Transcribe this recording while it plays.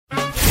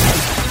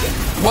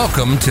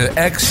Welcome to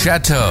X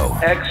Chateau,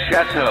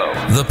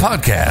 the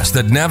podcast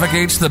that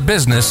navigates the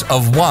business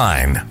of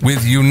wine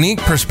with unique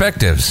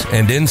perspectives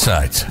and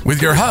insights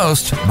with your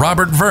hosts,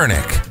 Robert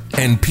Vernick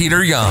and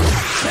Peter Young.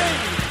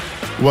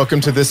 Welcome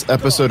to this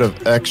episode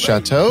of X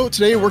Chateau.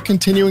 Today, we're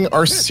continuing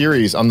our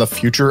series on the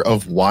future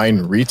of wine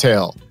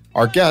retail.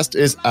 Our guest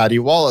is Addie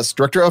Wallace,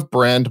 Director of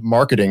Brand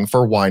Marketing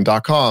for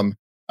Wine.com.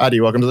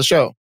 Addie, welcome to the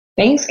show.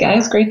 Thanks,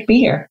 guys. Great to be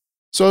here.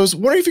 So I was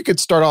wondering if you could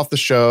start off the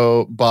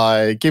show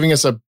by giving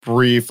us a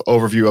brief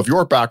overview of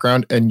your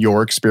background and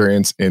your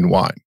experience in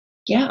wine.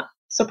 Yeah.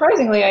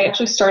 Surprisingly, I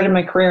actually started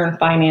my career in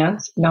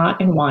finance,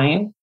 not in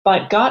wine,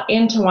 but got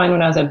into wine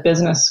when I was at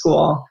business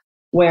school,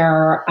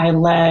 where I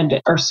led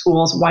our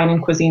school's wine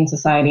and cuisine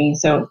society.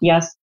 So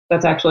yes,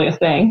 that's actually a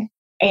thing.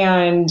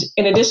 And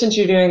in addition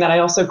to doing that, I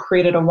also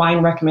created a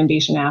wine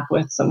recommendation app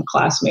with some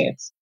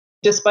classmates.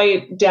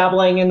 Despite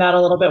dabbling in that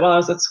a little bit while I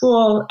was at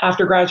school,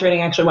 after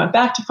graduating, I actually went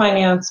back to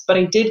finance, but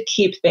I did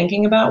keep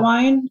thinking about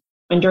wine.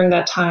 And during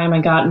that time,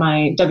 I got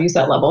my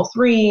WSET Level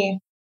 3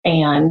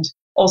 and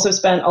also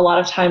spent a lot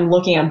of time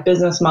looking at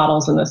business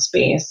models in this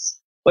space,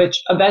 which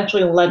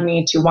eventually led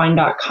me to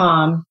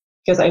Wine.com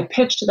because I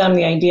pitched them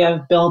the idea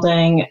of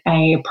building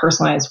a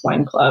personalized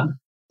wine club.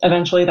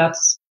 Eventually,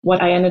 that's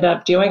what I ended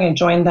up doing. I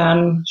joined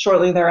them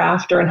shortly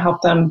thereafter and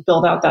helped them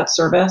build out that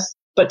service.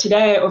 But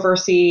today I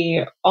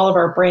oversee all of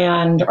our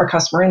brand, our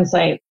customer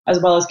insight,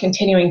 as well as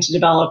continuing to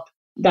develop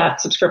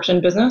that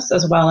subscription business,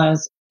 as well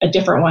as a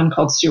different one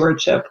called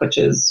Stewardship, which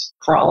is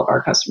for all of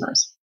our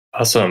customers.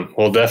 Awesome.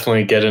 We'll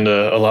definitely get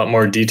into a lot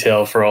more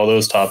detail for all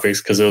those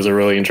topics because those are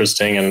really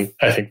interesting and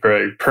I think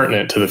very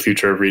pertinent to the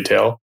future of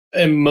retail.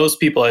 And most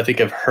people, I think,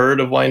 have heard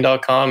of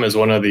Wine.com as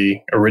one of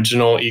the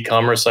original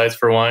e-commerce sites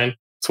for wine.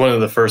 It's one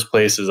of the first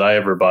places I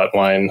ever bought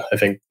wine, I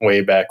think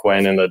way back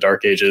when in the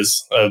dark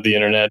ages of the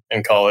internet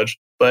in college.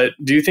 But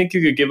do you think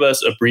you could give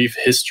us a brief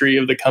history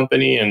of the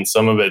company and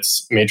some of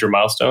its major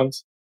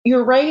milestones?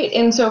 You're right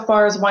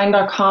insofar as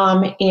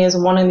Wine.com is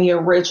one of the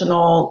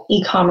original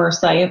e-commerce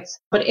sites.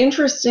 But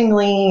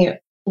interestingly,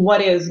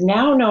 what is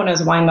now known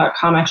as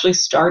Wine.com actually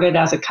started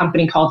as a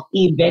company called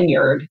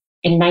eVineyard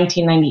in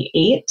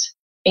 1998.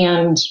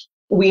 And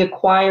we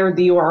acquired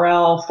the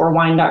URL for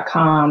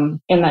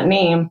Wine.com in that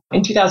name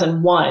in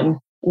 2001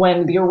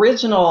 when the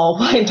original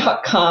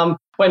Wine.com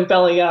went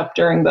belly up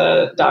during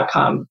the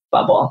 .com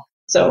bubble.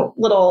 So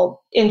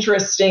little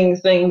interesting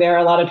thing there.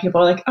 A lot of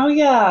people are like, oh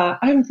yeah,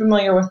 I'm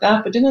familiar with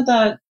that, but didn't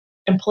that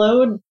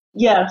implode?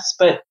 Yes,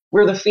 but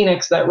we're the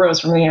phoenix that rose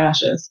from the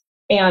ashes.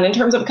 And in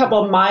terms of a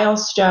couple of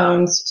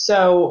milestones,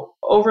 so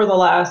over the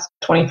last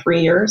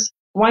 23 years,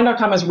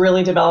 Wine.com has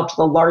really developed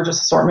the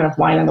largest assortment of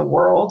wine in the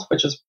world,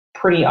 which is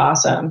pretty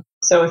awesome.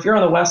 So if you're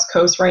on the West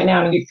Coast right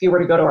now, and if you were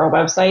to go to our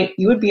website,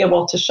 you would be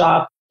able to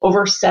shop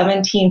over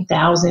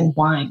 17,000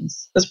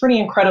 wines. That's pretty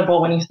incredible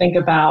when you think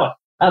about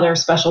other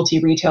specialty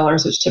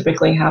retailers, which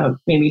typically have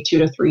maybe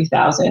 2,000 to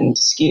 3,000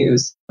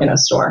 SKUs in a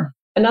store.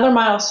 Another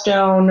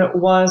milestone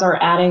was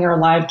adding our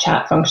live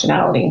chat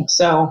functionality.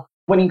 So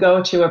when you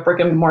go to a brick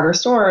and mortar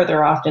store,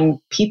 there are often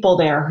people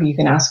there who you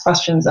can ask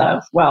questions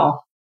of.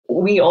 Well,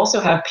 we also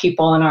have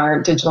people in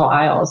our digital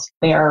aisles.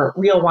 They are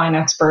real wine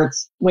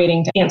experts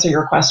waiting to answer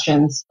your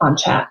questions on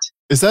chat.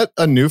 Is that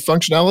a new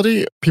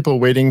functionality? People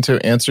waiting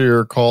to answer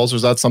your calls? Or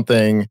is that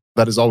something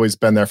that has always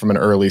been there from an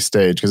early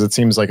stage? Because it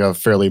seems like a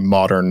fairly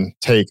modern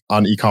take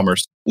on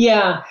e-commerce.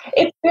 Yeah,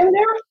 it's been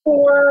there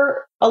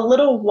for a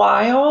little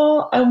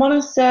while. I want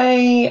to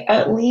say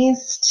at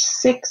least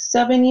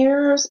 6-7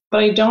 years, but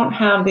I don't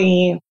have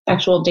the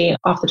actual date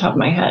off the top of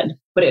my head.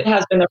 But it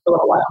has been there for a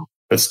little while.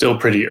 It's still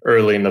pretty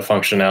early in the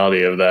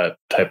functionality of that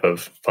type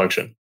of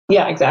function.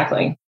 Yeah,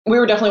 exactly. We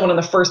were definitely one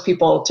of the first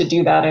people to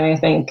do that. And I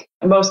think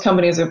most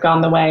companies have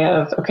gone the way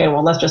of, okay,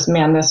 well, let's just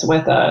man this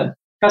with a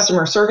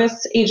customer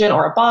service agent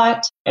or a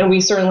bot. And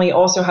we certainly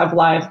also have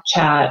live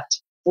chat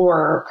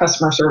for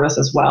customer service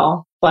as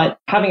well. But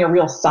having a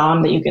real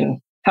SOM that you can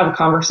have a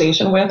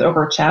conversation with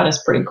over chat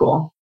is pretty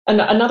cool.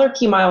 And another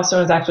key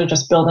milestone is actually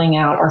just building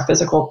out our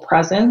physical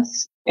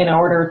presence in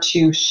order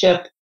to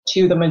ship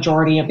to the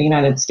majority of the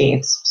United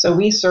States. So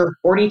we serve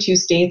 42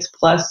 states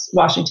plus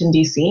Washington,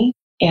 D.C.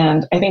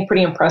 And I think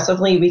pretty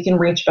impressively, we can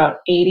reach about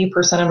 80%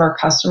 of our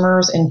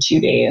customers in 2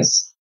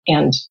 days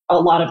and a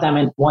lot of them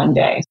in 1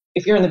 day.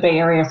 If you're in the Bay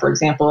Area, for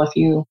example, if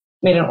you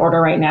made an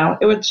order right now,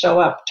 it would show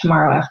up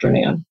tomorrow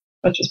afternoon,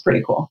 which is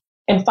pretty cool.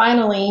 And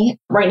finally,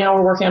 right now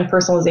we're working on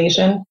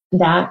personalization.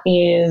 That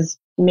is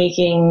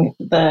making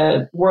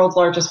the world's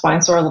largest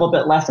wine store a little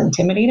bit less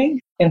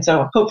intimidating. And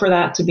so hope for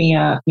that to be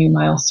a new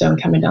milestone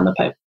coming down the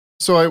pipe.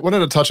 So I wanted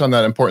to touch on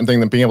that important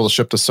thing, that being able to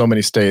ship to so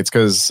many states,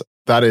 because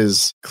that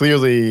is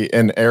clearly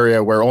an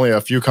area where only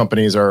a few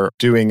companies are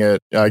doing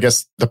it, I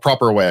guess, the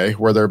proper way,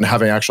 where they're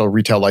having actual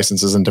retail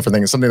licenses and different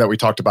things. Something that we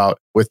talked about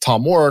with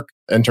Tom Wark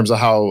in terms of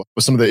how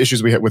with some of the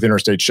issues we had with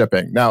interstate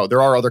shipping. Now,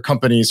 there are other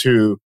companies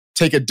who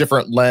take a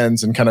different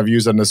lens and kind of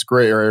use it in this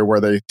gray area where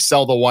they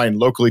sell the wine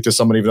locally to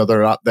someone even though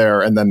they're not there,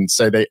 and then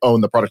say they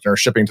own the product and are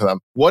shipping to them.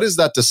 What is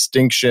that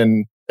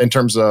distinction in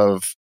terms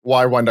of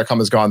why Wine.com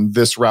has gone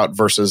this route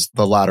versus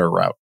the latter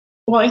route?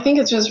 Well, I think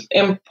it's just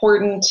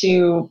important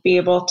to be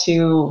able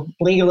to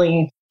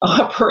legally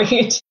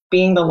operate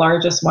being the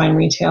largest wine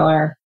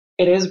retailer.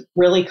 It is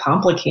really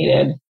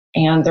complicated,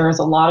 and there's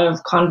a lot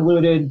of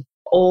convoluted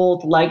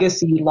old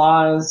legacy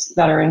laws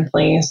that are in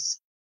place.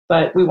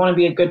 But we want to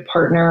be a good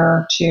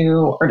partner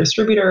to our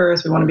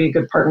distributors. We want to be a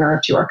good partner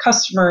to our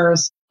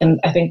customers. And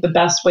I think the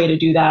best way to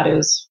do that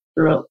is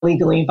through a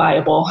legally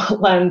viable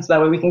lens.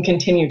 That way we can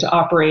continue to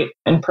operate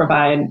and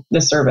provide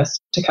this service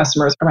to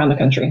customers around the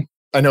country.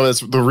 I know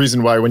that's the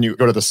reason why when you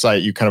go to the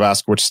site, you kind of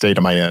ask which state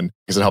am I in,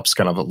 because it helps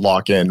kind of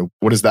lock in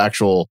what is the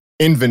actual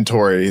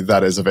inventory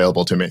that is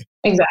available to me.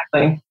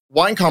 Exactly.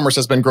 Wine commerce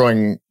has been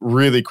growing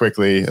really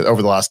quickly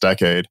over the last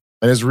decade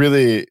and has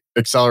really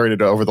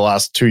accelerated over the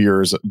last 2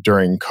 years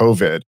during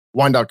COVID.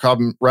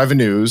 Wine.com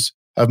revenues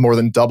have more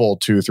than doubled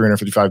to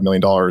 $355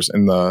 million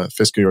in the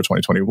fiscal year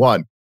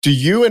 2021. Do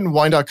you and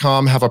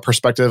Wine.com have a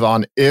perspective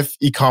on if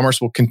e-commerce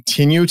will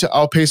continue to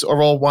outpace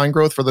overall wine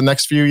growth for the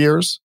next few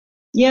years?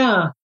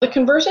 Yeah, the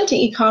conversion to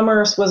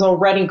e-commerce was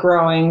already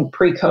growing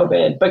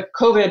pre-COVID, but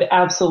COVID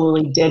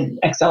absolutely did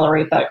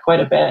accelerate that quite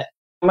a bit.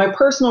 My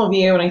personal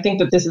view, and I think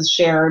that this is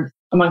shared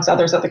amongst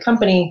others at the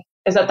company,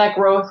 is that that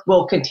growth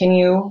will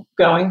continue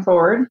going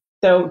forward,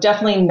 though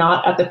definitely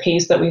not at the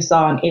pace that we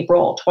saw in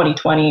April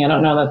 2020. I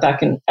don't know that that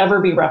can ever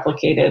be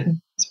replicated.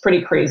 It's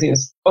pretty crazy. It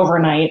was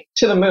overnight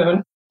to the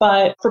moon.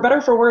 But for better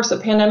or for worse, the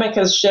pandemic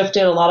has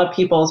shifted a lot of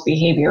people's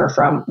behavior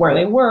from where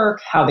they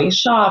work, how they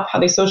shop, how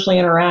they socially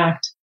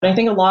interact. And I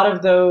think a lot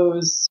of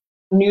those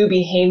new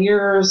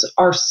behaviors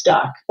are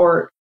stuck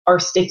or are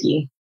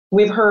sticky.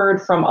 We've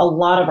heard from a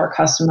lot of our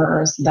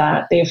customers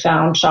that they've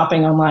found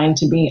shopping online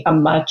to be a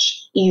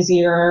much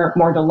easier,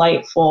 more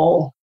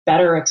delightful,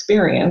 better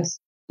experience,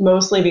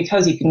 mostly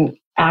because you can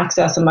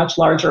access a much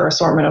larger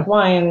assortment of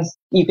wines.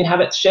 You can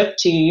have it shipped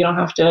to you. You don't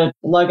have to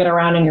lug it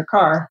around in your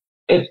car.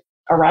 It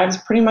arrives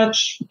pretty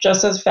much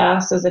just as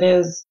fast as it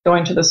is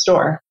going to the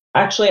store.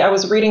 Actually, I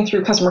was reading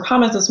through customer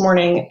comments this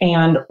morning,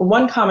 and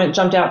one comment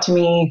jumped out to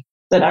me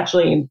that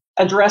actually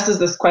addresses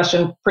this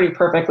question pretty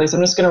perfectly. So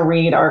I'm just going to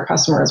read our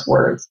customer's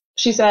words.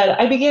 She said,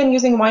 "I began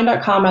using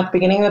Wine.com at the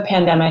beginning of the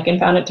pandemic and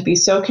found it to be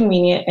so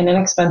convenient and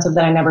inexpensive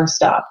that I never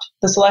stopped.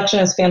 The selection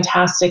is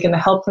fantastic and the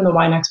help from the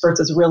wine experts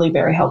is really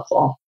very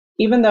helpful.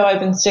 Even though I've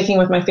been sticking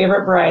with my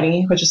favorite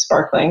variety, which is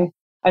sparkling,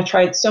 I've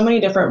tried so many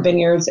different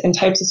vineyards and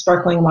types of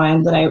sparkling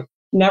wine that I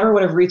never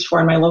would have reached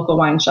for in my local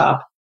wine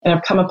shop, and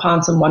I've come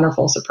upon some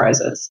wonderful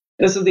surprises."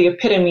 This is the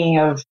epitome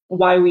of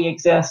why we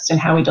exist and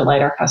how we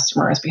delight our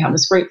customers. We have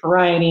this great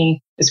variety,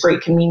 this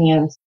great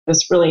convenience,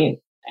 this really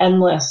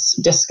endless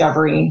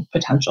discovery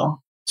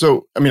potential.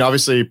 So, I mean,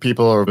 obviously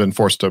people have been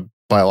forced to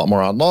buy a lot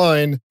more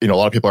online. You know, a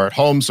lot of people are at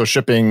home, so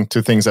shipping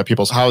to things at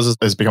people's houses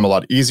has become a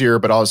lot easier,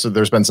 but also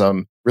there's been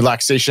some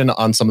relaxation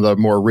on some of the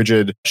more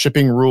rigid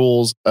shipping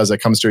rules as it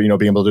comes to,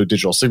 being able to do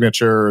digital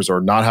signatures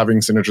or not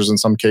having signatures in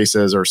some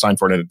cases or sign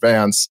for it in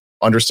advance.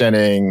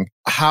 Understanding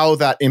how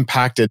that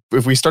impacted,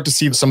 if we start to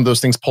see some of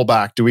those things pull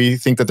back, do we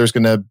think that there's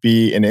going to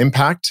be an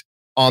impact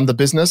on the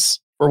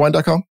business for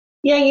Wine.com?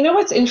 Yeah,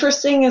 what's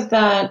interesting is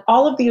that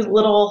all of these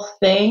little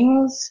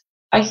things,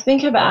 I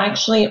think, have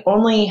actually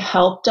only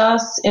helped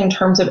us in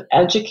terms of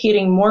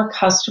educating more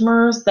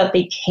customers that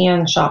they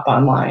can shop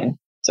online.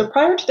 So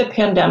prior to the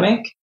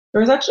pandemic,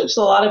 there was actually just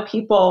a lot of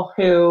people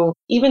who,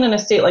 even in a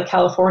state like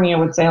California,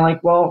 would say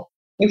like, well,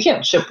 you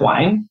can't ship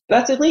wine.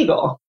 That's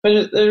illegal.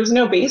 But there's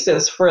no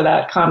basis for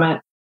that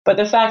comment. But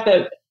the fact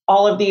that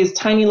all of these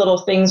tiny little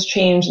things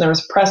changed and there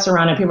was press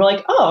around it, people were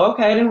like, oh,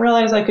 okay, I didn't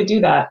realize I could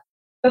do that.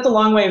 That's a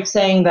long way of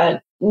saying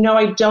that, no,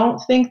 I don't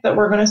think that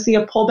we're going to see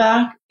a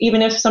pullback,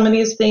 even if some of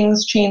these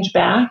things change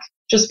back,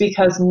 just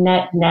because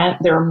net,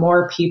 there are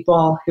more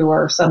people who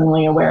are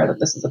suddenly aware that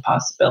this is a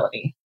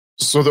possibility.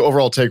 So the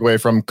overall takeaway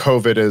from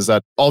COVID is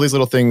that all these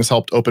little things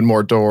helped open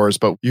more doors,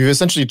 but you've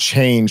essentially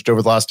changed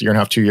over the last year and a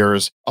half, 2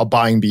 years, a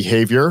buying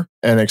behavior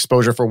and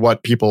exposure for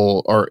what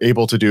people are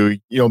able to do.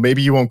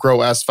 Maybe you won't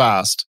grow as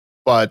fast,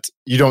 but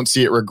you don't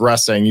see it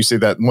regressing. You see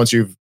that once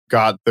you've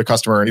got the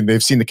customer and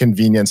they've seen the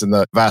convenience and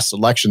the vast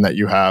selection that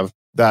you have,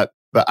 that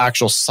the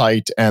actual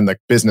site and the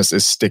business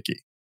is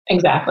sticky.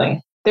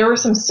 Exactly. There were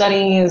some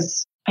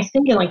studies, I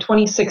think in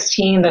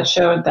 2016, that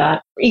showed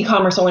that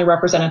e-commerce only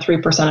represented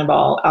 3% of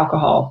all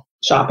alcohol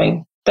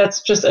shopping. That's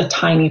just a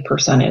tiny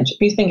percentage. If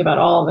you think about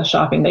all the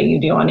shopping that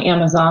you do on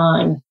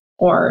Amazon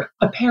or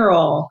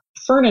apparel,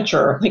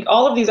 furniture,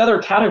 all of these other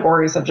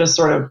categories have just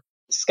sort of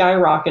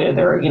skyrocketed.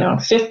 They're,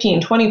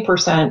 15,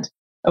 20%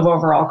 of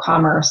overall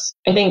commerce.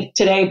 I think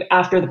today,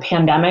 after the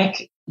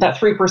pandemic, that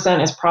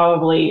 3% is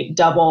probably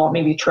double,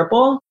 maybe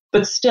triple,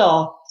 but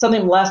still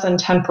something less than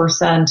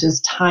 10% is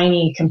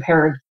tiny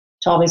compared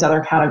to all these other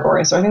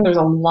categories. So I think there's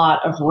a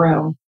lot of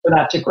room for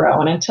that to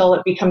grow. And until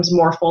it becomes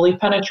more fully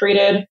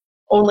penetrated,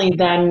 only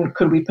then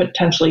could we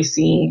potentially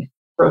see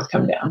growth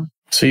come down.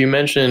 So you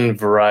mentioned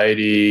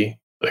variety,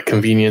 the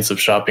convenience of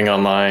shopping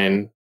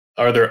online.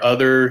 Are there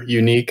other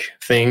unique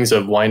things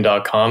of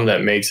Wine.com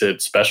that makes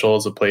it special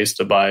as a place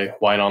to buy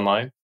wine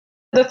online?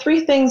 The three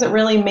things that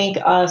really make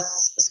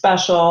us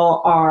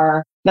special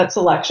are that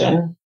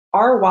selection.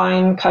 our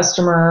wine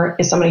customer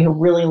is somebody who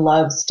really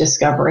loves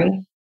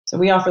discovery. So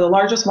we offer the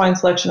largest wine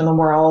selection in the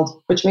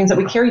world, which means that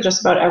we carry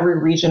just about every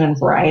region and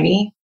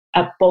variety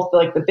at both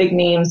the big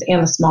names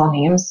and the small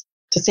names.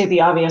 To state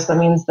the obvious, that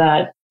means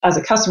that as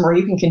a customer,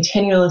 you can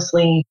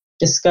continuously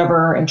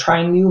discover and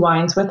try new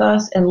wines with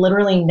us and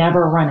literally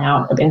never run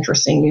out of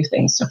interesting new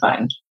things to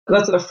find.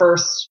 That's the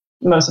first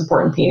most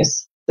important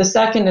piece. The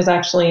second is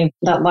actually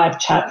that live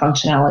chat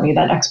functionality,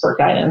 that expert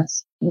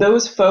guidance.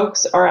 Those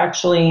folks are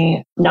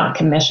actually not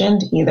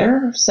commissioned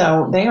either.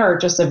 So they are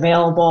just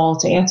available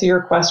to answer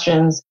your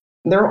questions.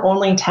 Their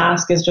only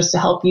task is just to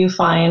help you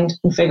find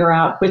and figure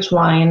out which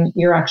wine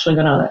you're actually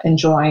going to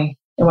enjoy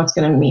and what's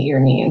going to meet your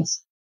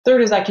needs.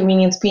 Third is that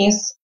convenience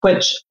piece,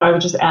 which I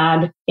would just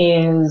add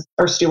is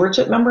our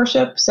stewardship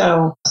membership.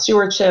 So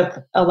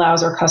stewardship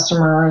allows our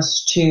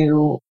customers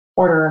to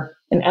order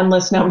an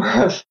endless number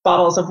of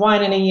bottles of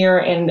wine in a year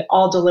and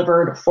all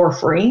delivered for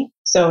free.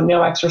 So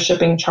no extra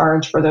shipping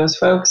charge for those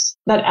folks.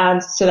 That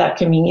adds to that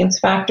convenience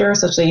factor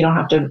such that you don't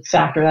have to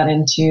factor that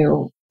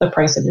into the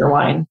price of your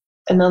wine.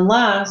 And then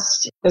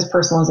last is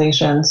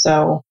personalization.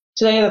 So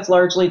today that's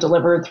largely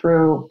delivered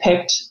through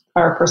Picked,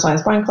 our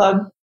personalized wine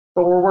club,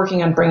 but we're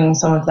working on bringing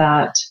some of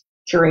that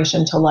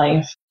curation to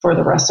life for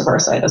the rest of our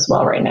site as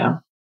well right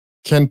now.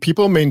 Can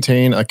people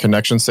maintain a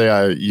connection? Say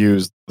I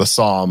use the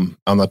SOM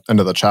on the end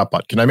of the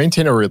chatbot. Can I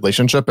maintain a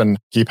relationship and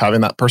keep having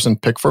that person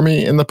pick for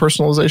me in the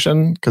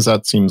personalization? Because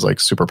that seems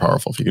like super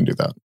powerful if you can do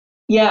that.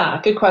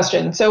 Yeah, good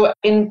question. So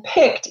in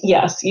Picked,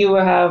 yes, you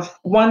have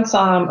one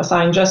SOM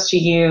assigned just to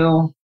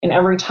you, and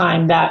every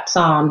time that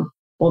SOM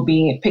will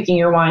be picking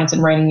your wines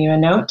and writing you a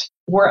note.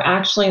 We're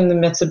actually in the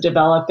midst of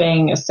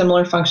developing a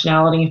similar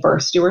functionality for our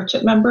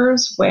stewardship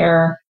members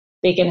where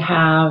they can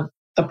have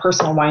a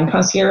personal wine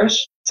concierge.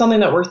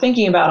 Something that we're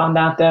thinking about on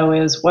that, though,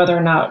 is whether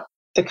or not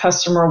the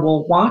customer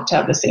will want to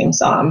have the same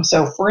SOM.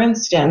 So, for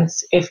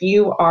instance, if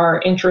you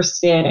are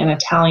interested in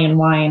Italian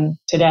wine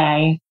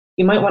today,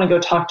 you might want to go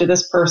talk to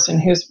this person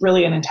who's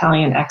really an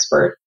Italian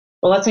expert.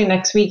 Well, let's say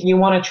next week you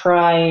want to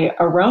try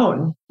a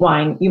Rhone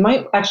wine. You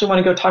might actually want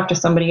to go talk to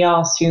somebody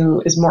else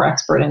who is more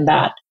expert in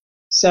that.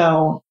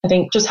 So I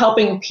think just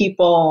helping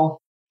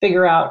people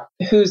figure out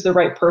who's the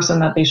right person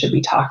that they should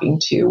be talking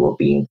to will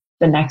be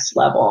the next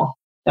level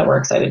that we're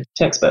excited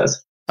to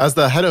expose. As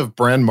the head of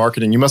brand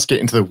marketing, you must get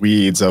into the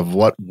weeds of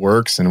what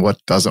works and what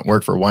doesn't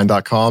work for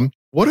wine.com.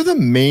 What are the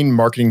main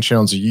marketing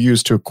channels you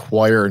use to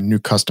acquire new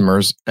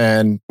customers,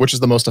 and which is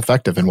the most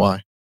effective and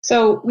why?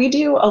 So we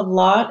do a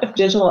lot of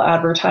digital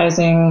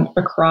advertising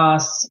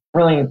across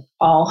really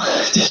all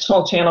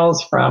digital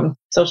channels, from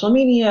social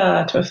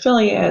media to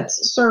affiliates,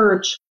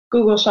 search,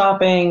 Google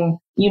Shopping,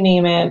 you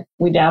name it,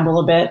 we dabble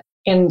a bit.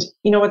 And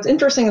what's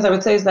interesting is I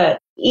would say is that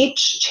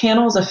each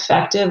channel is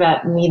effective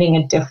at meeting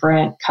a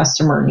different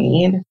customer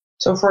need.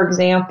 So for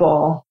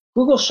example,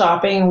 Google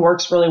Shopping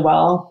works really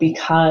well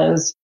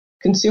because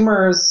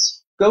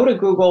consumers go to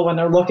Google when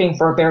they're looking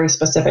for a very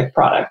specific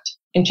product.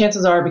 And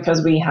chances are,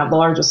 because we have the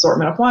largest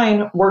assortment of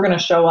wine, we're going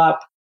to show up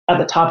at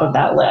the top of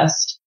that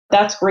list.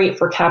 That's great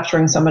for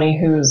capturing somebody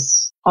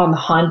who's on the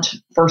hunt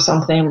for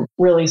something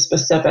really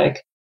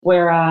specific.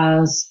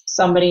 Whereas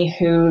somebody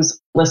who's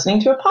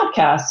listening to a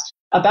podcast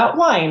about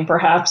wine,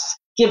 perhaps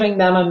giving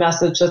them a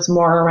message that's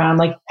more around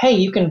like, hey,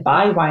 you can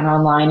buy wine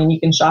online and you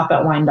can shop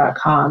at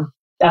wine.com.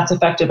 That's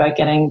effective at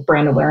getting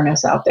brand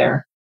awareness out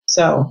there.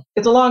 So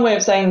it's a long way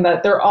of saying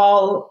that they're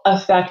all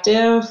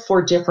effective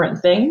for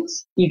different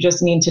things. You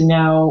just need to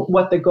know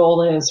what the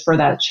goal is for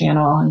that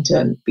channel and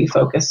to be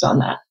focused on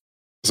that.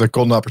 It's a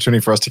golden opportunity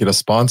for us to get a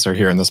sponsor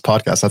here in this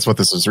podcast. That's what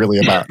this is really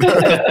about.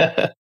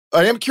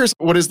 I am curious,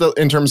 what is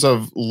in terms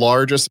of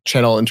largest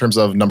channel, in terms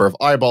of number of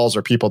eyeballs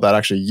or people that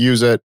actually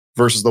use it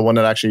versus the one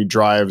that actually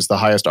drives the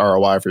highest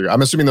ROI for you?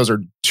 I'm assuming those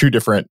are two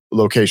different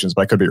locations,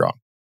 but I could be wrong.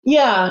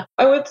 Yeah,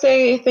 I would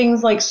say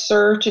things like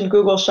search and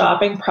Google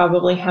Shopping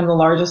probably have the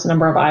largest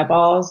number of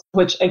eyeballs,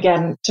 which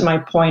again, to my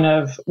point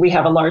of we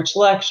have a large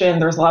selection,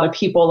 there's a lot of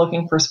people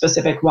looking for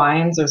specific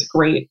wines, there's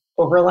great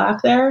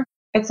overlap there.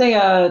 I'd say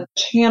a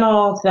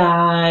channel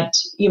that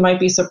you might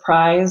be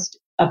surprised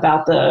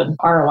about the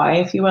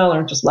ROI, if you will,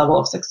 or just level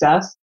of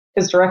success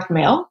is direct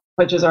mail,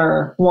 which is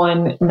our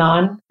one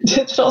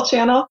non-digital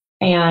channel.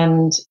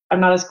 And I'm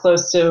not as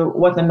close to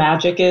what the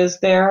magic is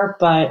there,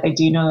 but I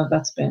do know that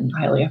that's been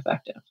highly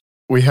effective.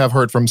 We have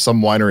heard from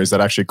some wineries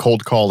that actually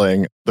cold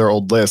calling their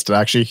old list and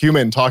actually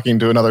human talking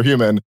to another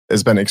human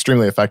has been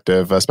extremely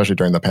effective, especially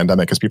during the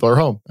pandemic because people are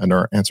home and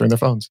are answering their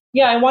phones.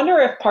 Yeah, I wonder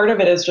if part of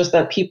it is just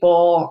that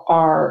people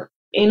are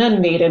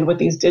inundated with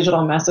these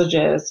digital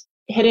messages.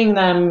 Hitting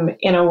them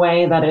in a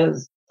way that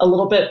is a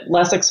little bit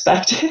less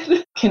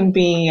expected can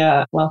be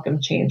a welcome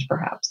change,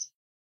 perhaps.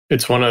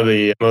 It's one of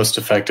the most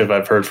effective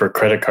I've heard for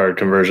credit card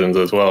conversions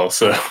as well.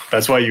 So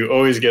that's why you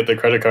always get the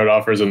credit card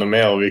offers in the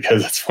mail,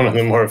 because it's one of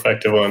the more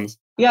effective ones.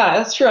 Yeah,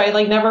 that's true.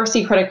 I never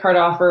see credit card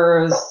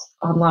offers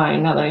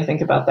online now that I think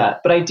about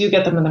that, but I do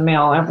get them in the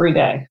mail every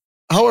day.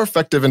 How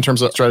effective in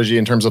terms of strategy,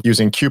 in terms of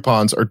using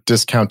coupons or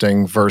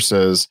discounting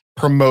versus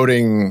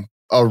promoting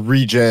a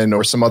region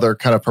or some other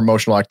kind of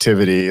promotional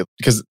activity?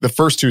 Because the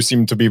first two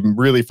seem to be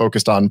really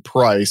focused on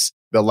price.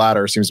 The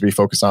latter seems to be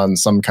focused on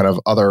some kind of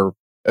other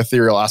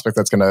ethereal aspect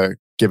that's going to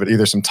give it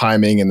either some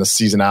timing and the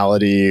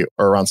seasonality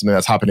or around something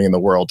that's happening in the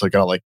world, to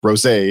kind of like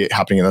rosé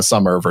happening in the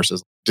summer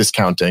versus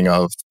discounting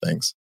of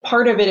things.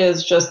 Part of it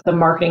is just the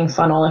marketing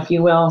funnel, if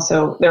you will.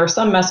 So there are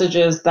some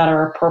messages that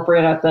are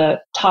appropriate at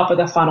the top of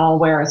the funnel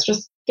where it's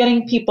just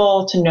getting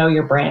people to know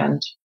your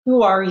brand.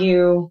 Who are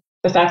you?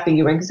 The fact that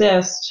you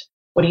exist.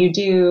 What do you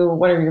do?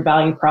 What are your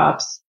value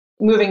props?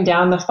 Moving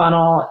down the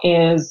funnel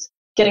is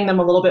getting them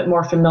a little bit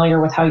more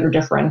familiar with how you're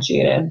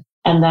differentiated.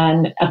 And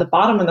then at the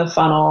bottom of the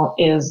funnel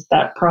is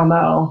that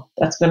promo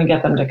that's going to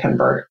get them to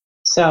convert.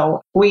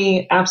 So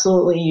we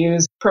absolutely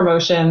use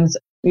promotions,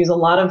 we use a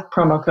lot of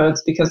promo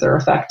codes because they're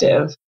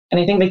effective. And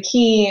I think the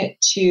key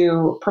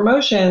to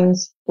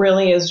promotions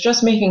really is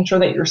just making sure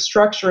that you're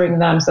structuring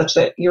them such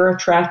that you're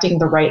attracting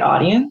the right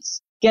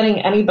audience. Getting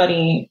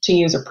anybody to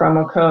use a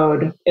promo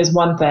code is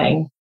one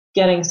thing.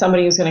 Getting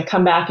somebody who's going to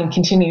come back and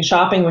continue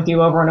shopping with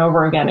you over and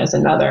over again is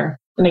another.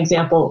 An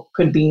example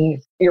could be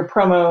your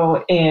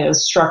promo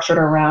is structured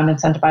around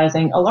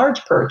incentivizing a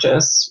large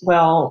purchase.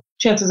 Well,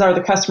 chances are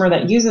the customer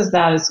that uses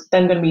that is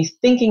then going to be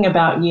thinking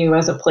about you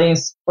as a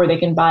place where they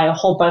can buy a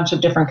whole bunch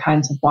of different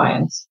kinds of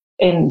wines,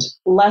 and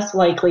less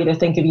likely to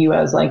think of you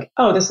as like,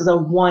 oh, this is a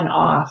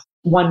one-off,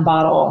 one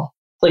bottle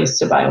place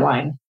to buy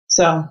wine.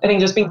 So I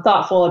think just being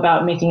thoughtful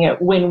about making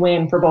it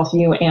win-win for both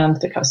you and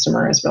the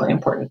customer is really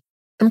important.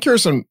 I'm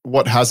curious on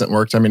what hasn't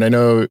worked. I mean, I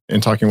know in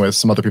talking with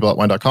some other people at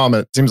wine.com,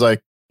 it seems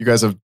like you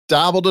guys have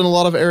dabbled in a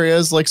lot of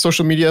areas like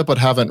social media, but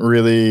haven't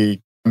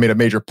really made a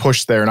major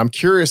push there. And I'm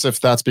curious if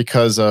that's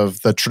because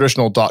of the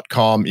traditional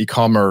 .com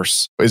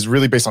e-commerce is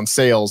really based on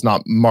sales,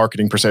 not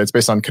marketing per se. It's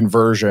based on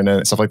conversion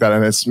and stuff like that.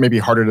 And it's maybe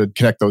harder to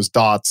connect those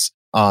dots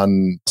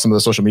on some of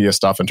the social media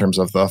stuff in terms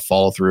of the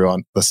follow through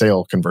on the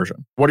sale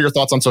conversion. What are your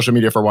thoughts on social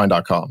media for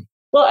wine.com?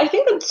 Well, I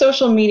think that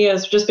social media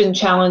has just been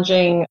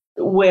challenging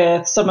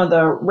with some of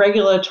the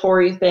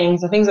regulatory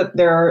things, the things that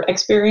they're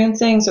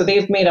experiencing. So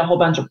they've made a whole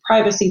bunch of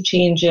privacy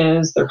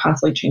changes. They're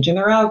constantly changing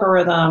their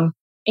algorithm.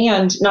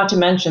 And not to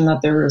mention that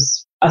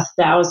there's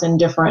 1,000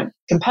 different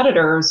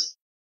competitors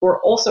who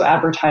are also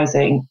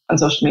advertising on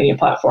social media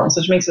platforms,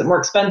 which makes it more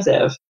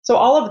expensive. So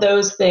all of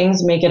those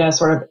things make it a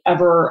sort of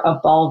ever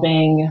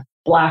evolving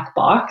black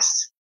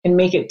box and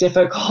make it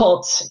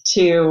difficult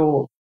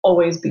to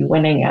always be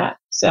winning at.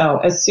 So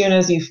as soon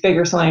as you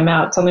figure something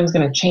out, something's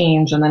going to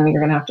change, and then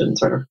you're going to have to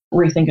sort of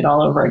rethink it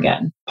all over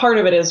again. Part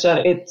of it is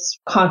that it's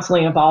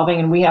constantly evolving,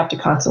 and we have to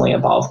constantly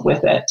evolve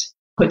with it,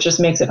 which just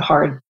makes it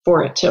hard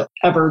for it to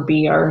ever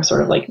be our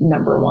sort of like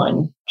number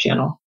one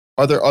channel.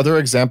 Are there other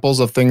examples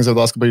of things of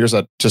the last couple of years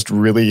that just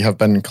really have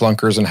been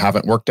clunkers and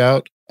haven't worked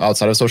out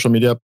outside of social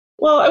media?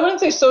 Well, I wouldn't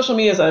say social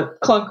media is a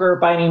clunker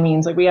by any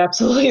means. Like, we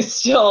absolutely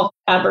still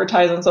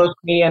advertise on social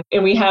media,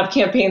 and we have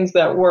campaigns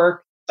that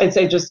work. I'd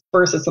say just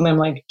versus something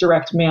like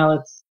direct mail,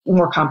 it's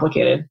more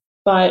complicated.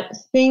 But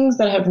things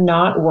that have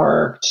not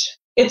worked,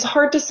 it's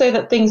hard to say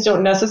that things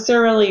don't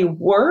necessarily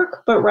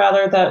work, but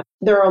rather that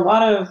there are a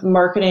lot of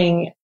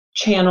marketing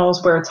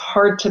channels where it's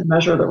hard to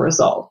measure the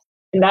results.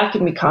 And that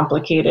can be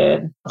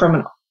complicated from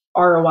an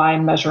ROI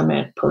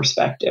measurement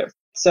perspective.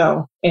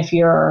 So if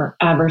you're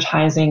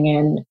advertising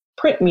in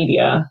print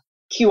media,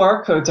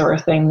 QR codes are a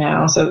thing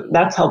now, so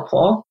that's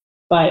helpful.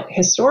 But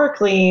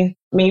historically,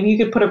 maybe you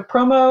could put a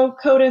promo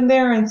code in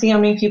there and see how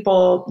many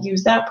people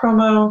use that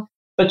promo,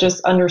 but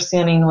just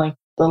understanding like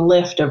the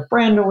lift of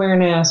brand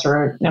awareness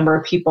or number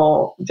of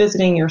people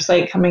visiting your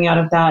site coming out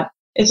of that,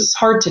 it's just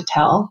hard to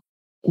tell.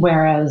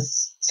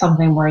 Whereas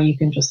something where you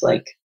can just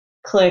like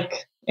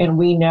click and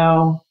we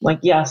know like,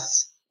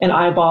 yes, an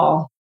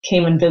eyeball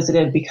came and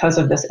visited because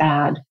of this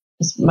ad,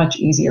 is much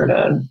easier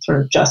to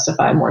sort of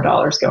justify more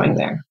dollars going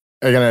there.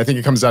 Again, I think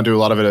it comes down to a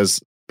lot of it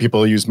as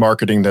people use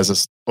marketing as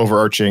this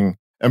overarching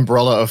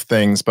umbrella of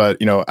things, but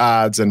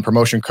ads and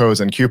promotion codes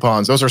and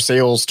coupons, those are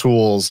sales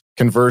tools,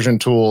 conversion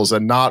tools,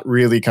 and not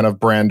really kind of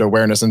brand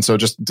awareness. And so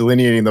just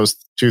delineating those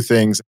two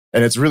things.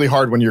 And it's really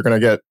hard when you're going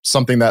to get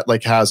something that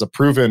like has a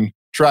proven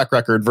track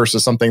record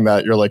versus something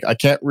that you're like, I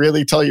can't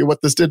really tell you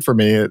what this did for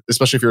me,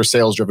 especially if you're a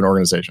sales driven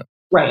organization.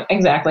 Right,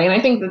 exactly. And I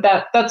think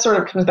that sort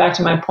of comes back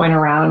to my point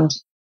around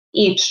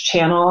each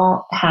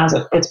channel has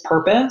its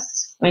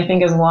purpose. And I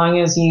think as long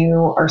as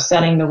you are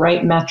setting the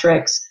right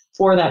metrics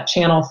for that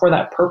channel, for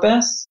that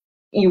purpose,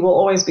 you will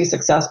always be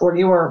successful, or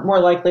you are more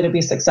likely to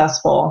be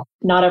successful.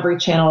 Not every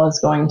channel is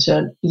going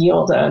to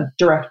yield a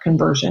direct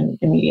conversion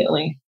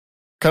immediately.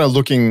 Kind of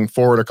looking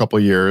forward a couple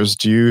of years,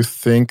 do you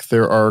think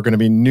there are going to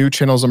be new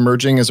channels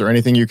emerging? Is there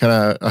anything you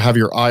kind of have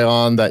your eye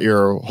on that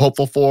you're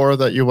hopeful for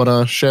that you want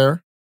to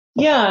share?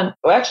 Yeah,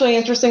 actually,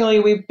 interestingly,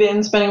 we've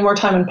been spending more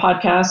time in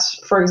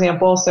podcasts, for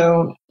example.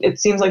 So it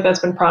seems like that's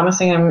been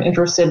promising. I'm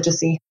interested to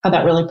see how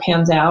that really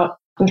pans out.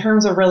 In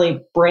terms of really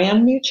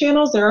brand new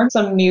channels, there are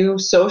some new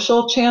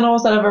social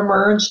channels that have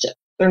emerged.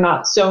 They're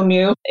not so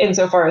new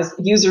insofar as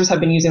users have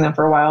been using them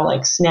for a while,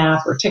 like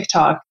Snap or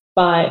TikTok.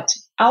 But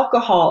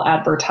alcohol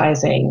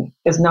advertising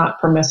is not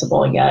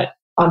permissible yet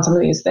on some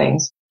of these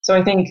things. So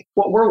I think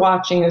what we're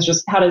watching is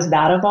just how does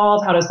that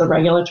evolve? How does the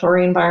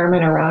regulatory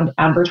environment around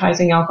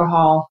advertising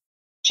alcohol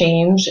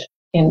change?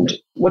 And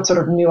what sort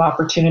of new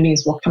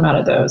opportunities will come out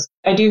of those?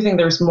 I do think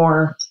there's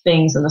more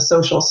things in the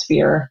social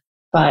sphere,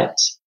 but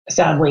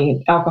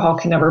sadly, alcohol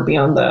can never be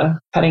on the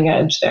cutting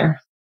edge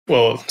there.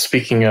 Well,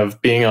 speaking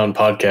of being on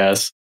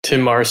podcasts,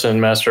 Tim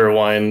Marson, Master of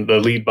Wine, the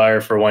lead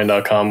buyer for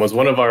Wine.com, was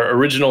one of our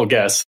original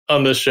guests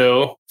on the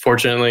show.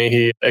 Fortunately,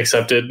 he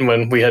accepted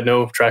when we had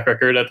no track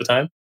record at the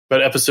time.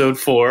 But episode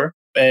 4,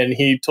 and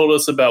he told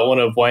us about one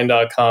of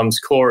Wine.com's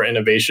core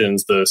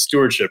innovations, the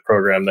stewardship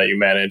program that you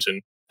manage,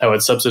 and how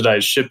it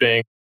subsidized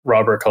shipping.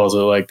 Robert calls it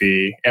like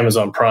the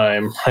Amazon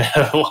Prime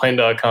of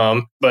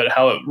Wine.com, but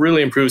how it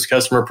really improves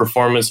customer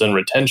performance and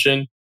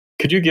retention.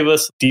 Could you give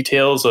us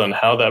details on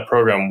how that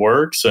program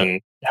works and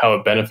how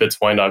it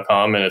benefits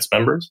Wine.com and its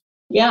members?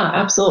 Yeah,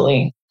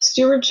 absolutely.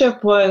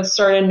 Stewardship was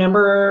started a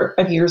number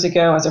of years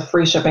ago as a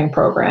free shipping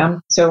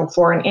program. So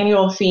for an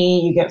annual fee,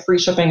 you get free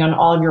shipping on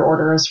all of your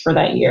orders for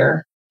that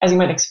year. As you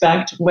might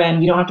expect,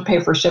 when you don't have to pay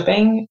for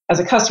shipping, as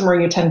a customer,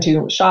 you tend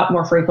to shop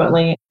more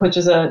frequently, which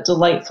is a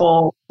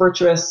delightful,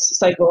 virtuous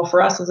cycle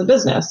for us as a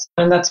business.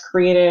 And that's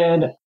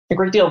created a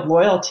great deal of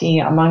loyalty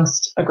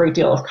amongst a great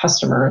deal of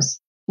customers.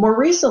 More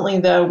recently,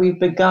 though, we've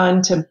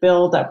begun to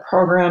build that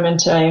program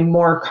into a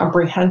more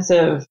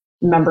comprehensive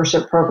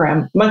membership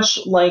program, much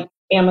like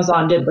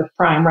Amazon did with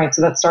Prime, right?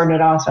 So that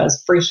started off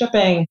as free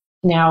shipping.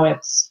 Now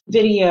it's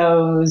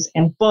videos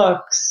and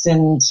books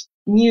and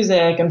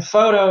music and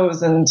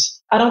photos. And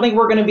I don't think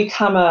we're going to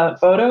become a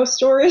photo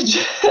storage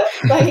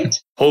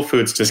site. Whole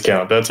Foods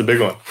discount. That's a big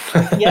one.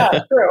 Yeah,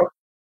 true.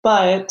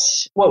 But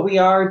what we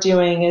are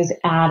doing is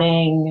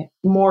adding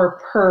more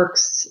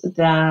perks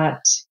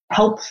that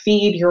help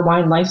feed your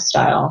wine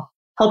lifestyle,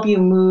 help you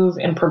move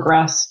and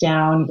progress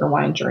down your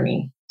wine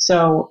journey.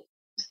 So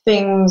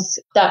things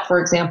that, for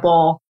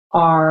example,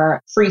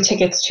 are free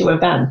tickets to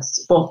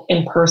events, both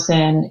in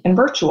person and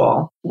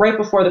virtual. Right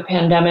before the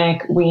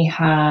pandemic, we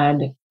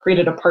had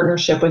created a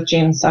partnership with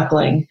James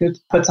Suckling, who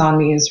puts on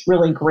these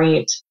really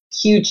great,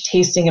 huge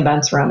tasting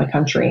events around the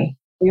country.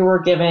 We were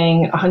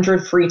giving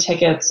 100 free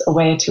tickets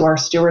away to our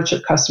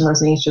stewardship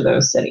customers in each of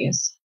those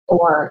cities.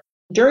 Or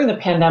during the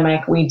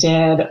pandemic, we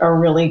did a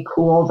really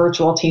cool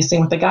virtual tasting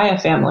with the Gaia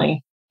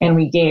family. And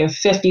we gave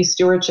 50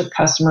 stewardship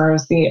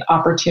customers the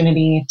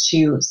opportunity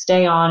to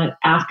stay on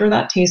after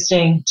that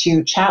tasting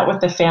to chat with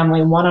the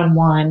family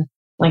one-on-one,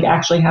 like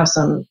actually have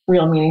some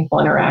real meaningful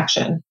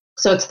interaction.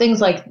 So it's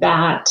things like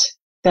that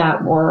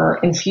that we're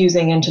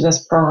infusing into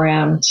this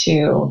program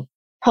to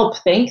help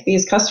thank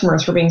these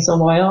customers for being so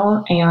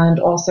loyal and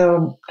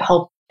also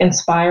help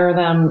inspire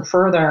them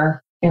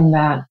further in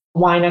that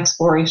wine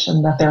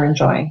exploration that they're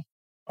enjoying.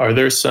 Are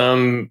there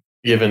some,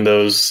 given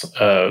those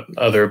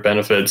other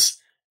benefits,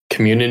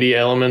 community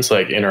elements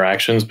like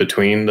interactions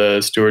between the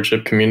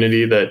stewardship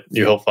community that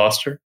you help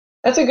foster?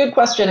 That's a good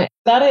question.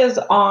 That is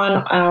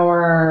on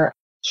our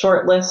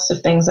short list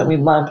of things that we'd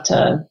love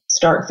to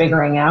start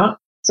figuring out.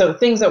 So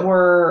things that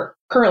we're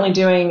currently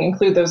doing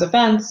include those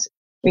events.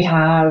 We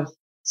have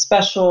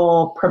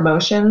special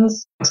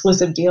promotions,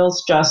 exclusive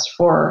deals just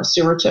for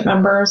stewardship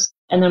members.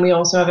 And then we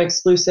also have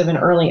exclusive and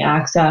early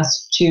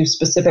access to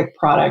specific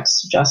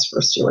products just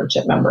for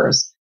stewardship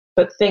members.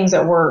 But things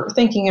that we're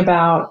thinking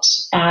about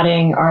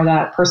adding are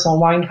that personal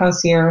wine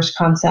concierge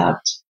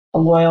concept, a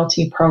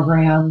loyalty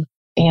program,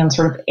 and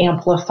sort of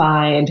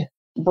amplified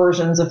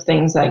versions of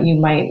things that you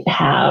might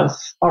have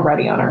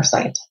already on our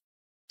site.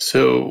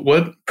 So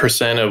what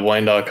 % of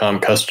Wine.com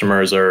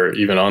customers are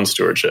even on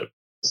stewardship?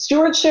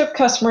 Stewardship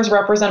customers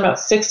represent about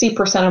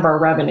 60% of our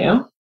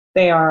revenue.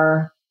 They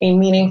are a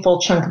meaningful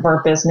chunk of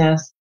our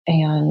business,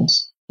 and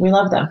we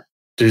love them.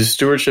 Do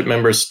stewardship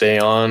members stay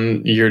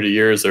on year to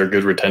year? Is there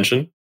good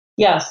retention?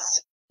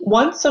 Yes.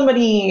 Once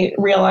somebody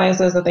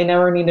realizes that they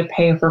never need to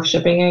pay for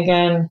shipping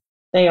again,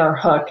 they are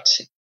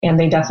hooked and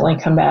they definitely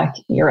come back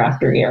year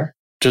after year.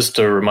 Just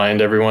to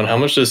remind everyone, how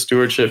much does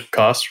stewardship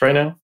cost right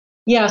now?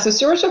 Yeah, so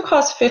stewardship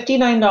costs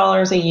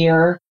 $59 a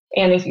year.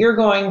 And if you're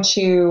going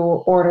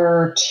to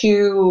order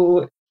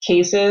 2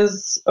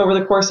 cases over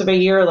the course of a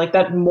year, like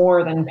that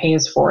more than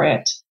pays for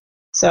it.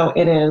 So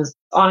it is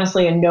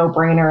honestly a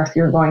no-brainer if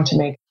you're going to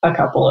make a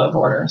couple of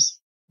orders.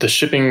 The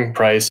shipping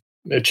price,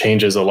 it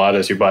changes a lot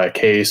as you buy a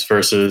case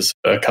versus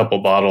a couple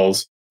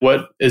bottles.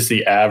 What is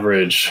the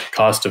average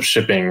cost of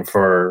shipping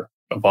for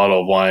a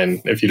bottle of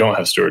wine if you don't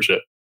have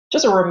stewardship?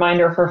 Just a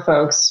reminder for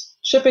folks,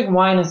 shipping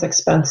wine is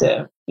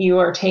expensive. You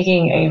are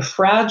taking a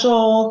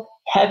fragile,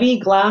 heavy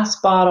glass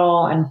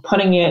bottle and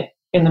putting it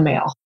in the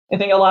mail. I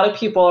think a lot of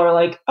people are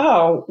like,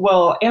 oh,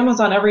 well,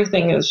 Amazon,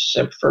 everything is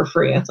shipped for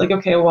free. It's like,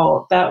 okay,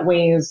 well, that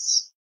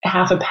weighs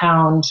half a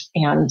pound.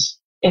 And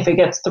if it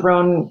gets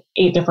thrown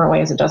 8 different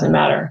ways, it doesn't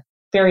matter.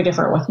 Very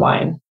different with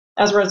wine.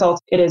 As a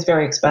result, it is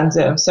very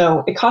expensive.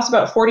 So it costs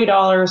about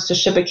 $40 to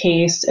ship a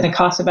case, and it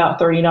costs about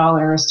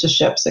 $30 to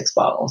ship 6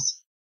 bottles.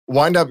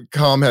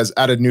 Wine.com has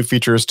added new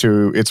features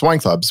to its wine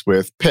clubs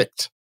with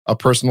Picked, a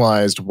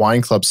personalized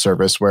wine club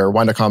service where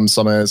Wine.com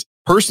summons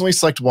personally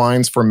select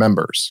wines for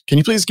members. Can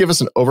you please give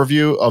us an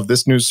overview of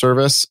this new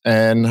service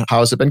and how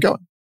has it been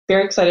going?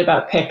 Very excited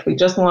about Picked. We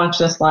just launched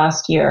this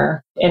last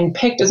year. And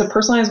Picked is a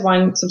personalized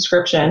wine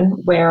subscription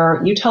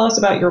where you tell us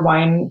about your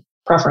wine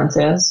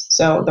preferences.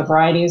 So the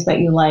varieties that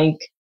you like,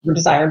 your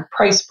desired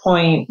price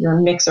point,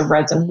 your mix of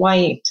reds and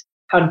white,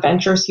 how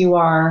adventurous you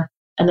are.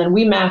 And then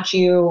we match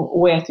you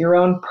with your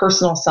own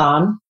personal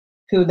somm,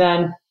 who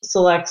then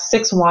selects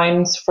 6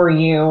 wines for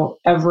you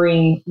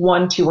every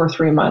 1, 2, or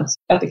 3 months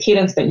at the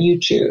cadence that you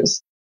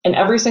choose. And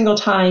every single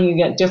time you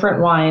get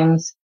different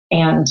wines,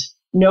 and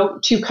no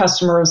 2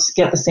 customers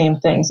get the same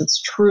things.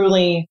 It's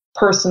truly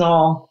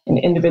personal and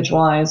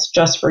individualized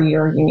just for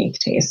your unique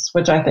tastes,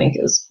 which I think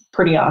is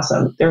pretty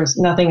awesome. There's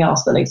nothing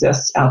else that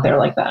exists out there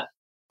like that.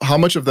 How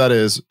much of that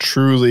is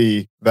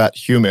truly that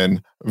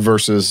human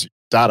versus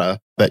data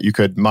that you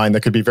could mine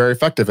that could be very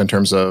effective in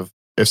terms of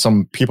if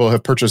some people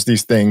have purchased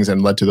these things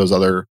and led to those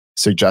other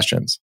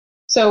suggestions?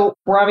 So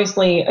we're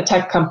obviously a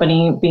tech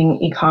company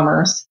being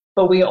e-commerce,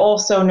 but we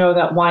also know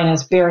that wine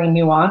is very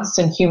nuanced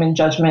and human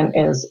judgment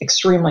is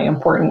extremely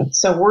important.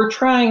 So we're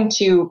trying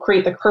to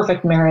create the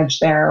perfect marriage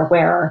there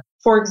where,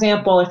 for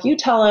example, if you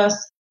tell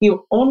us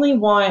you only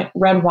want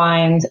red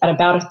wines at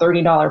about a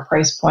 $30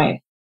 price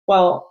point,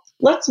 well,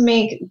 let's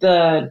make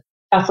the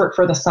effort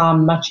for the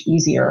somm much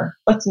easier.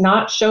 Let's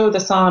not show the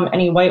somm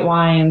any white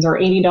wines or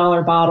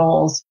 $80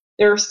 bottles.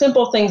 There are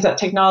simple things that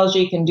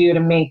technology can do to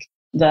make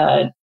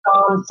the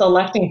somm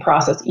selecting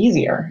process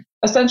easier.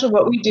 Essentially,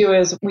 what we do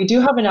is we do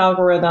have an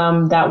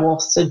algorithm that will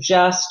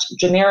suggest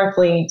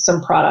generically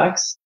some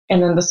products,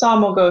 and then the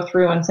somm will go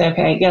through and say,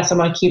 okay, yes, I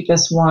want to keep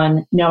this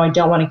one. No, I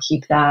don't want to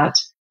keep that.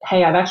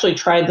 Hey, I've actually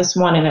tried this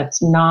one and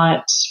it's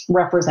not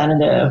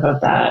representative of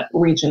that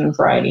region and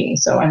variety,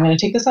 so I'm going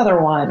to take this other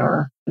one.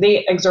 Or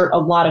they exert a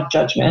lot of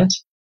judgment.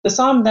 The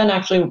somm then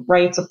actually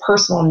writes a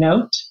personal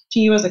note to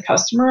you as a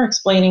customer,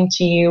 explaining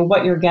to you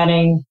what you're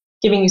getting,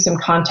 giving you some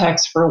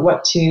context for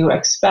what to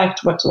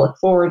expect, what to look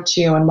forward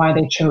to, and why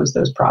they chose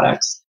those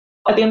products.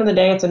 At the end of the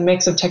day, it's a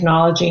mix of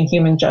technology and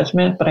human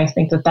judgment, but I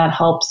think that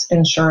helps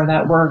ensure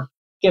that we're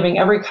giving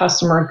every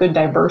customer a good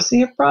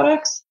diversity of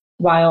products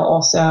while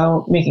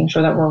also making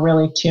sure that we're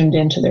really tuned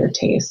into their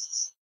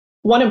tastes.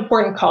 One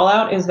important call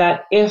out is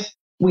that if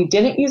we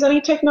didn't use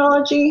any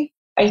technology,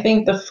 I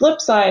think the flip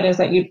side is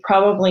that you'd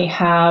probably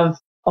have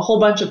a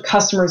whole bunch of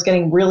customers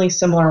getting really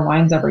similar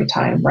wines every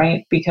time,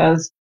 right?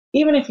 Because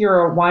even if you're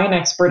a wine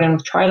expert and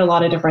have tried a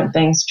lot of different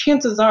things,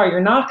 chances are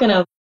you're not going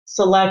to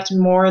select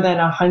more than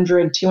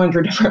 100,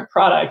 200 different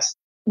products.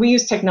 We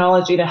use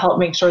technology to help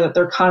make sure that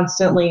they're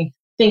constantly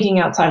thinking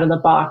outside of the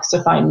box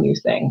to find new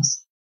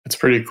things. It's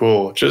pretty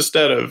cool. Just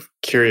out of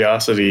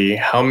curiosity,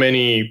 how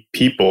many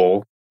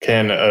people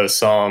can a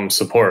somm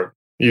support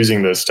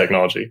using this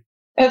technology?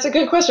 That's a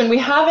good question. We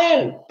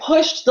haven't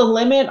pushed the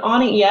limit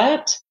on it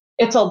yet.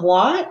 It's a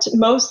lot,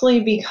 mostly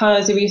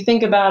because if you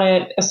think about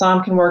it, a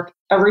somm can work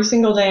every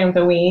single day of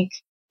the week,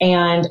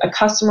 and a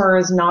customer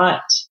is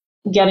not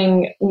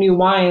getting new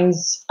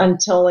wines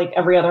until like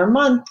every other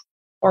month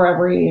or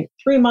every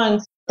 3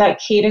 months. That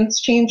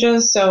cadence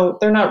changes, so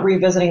they're not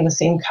revisiting the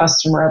same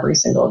customer every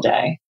single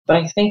day. But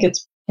I think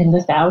it's in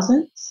the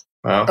thousands.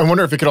 Wow. I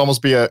wonder if it could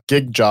almost be a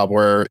gig job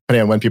where,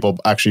 depending on when people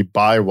actually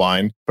buy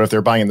wine, but if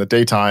they're buying in the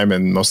daytime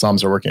and most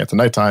somms are working at the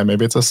nighttime,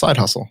 maybe it's a side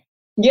hustle.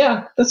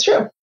 Yeah, that's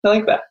true. I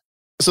like that.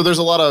 So there's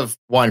a lot of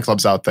wine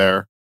clubs out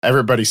there.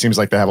 Everybody seems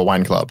like they have a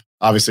wine club.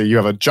 Obviously, you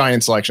have a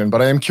giant selection,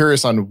 but I am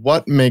curious on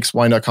what makes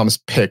Wine.com's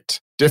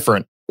Picked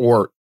different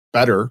or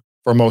better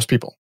for most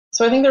people.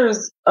 So I think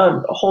there's a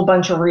whole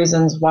bunch of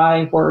reasons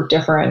why we're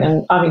different,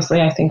 and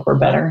obviously I think we're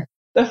better.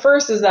 The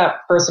first is that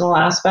personal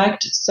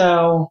aspect.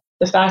 So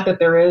the fact that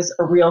there is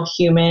a real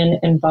human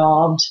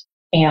involved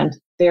and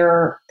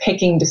they're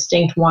picking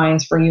distinct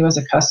wines for you as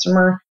a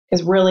customer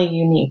is really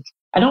unique.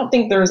 I don't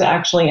think there's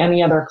actually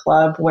any other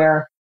club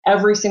where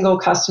every single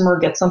customer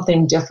gets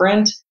something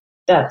different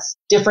that's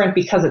different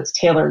because it's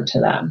tailored to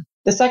them.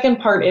 The second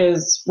part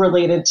is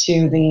related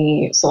to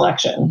the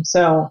selection.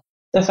 So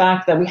the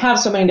fact that we have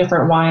so many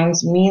different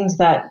wines means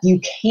that you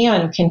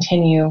can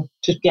continue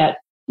to get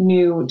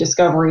new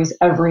discoveries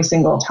every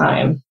single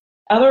time.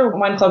 Other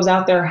wine clubs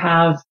out there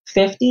have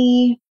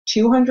 50,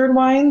 200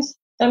 wines.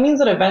 That means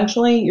that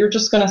eventually you're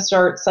just going to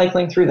start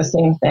cycling through the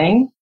same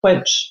thing,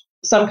 which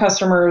some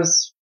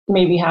customers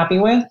may be happy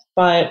with,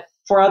 but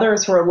for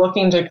others who are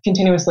looking to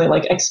continuously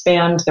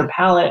expand their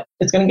palate,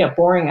 it's going to get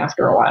boring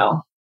after a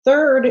while.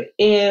 Third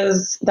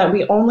is that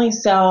we only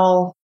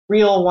sell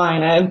real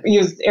wine. I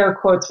use air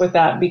quotes with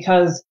that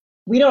because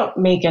we don't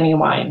make any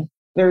wine.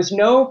 There's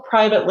no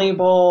private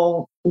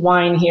label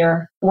wine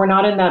here. We're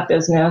not in that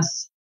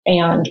business.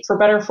 And for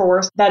better or for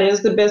worse, that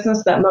is the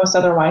business that most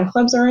other wine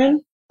clubs are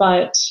in.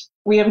 But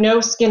we have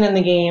no skin in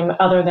the game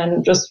other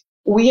than just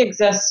we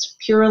exist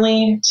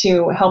purely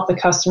to help the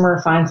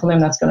customer find something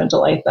that's going to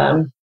delight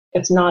them.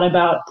 It's not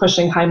about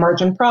pushing high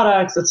margin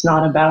products. It's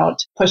not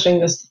about pushing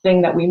this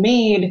thing that we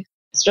made.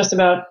 It's just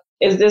about,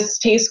 is this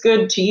taste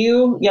good to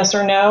you? Yes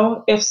or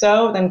no? If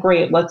so, then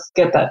great, let's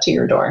get that to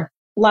your door.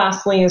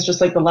 Lastly is just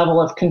the level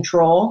of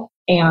control.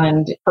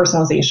 and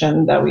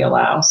personalization that we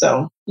allow.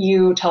 So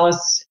you tell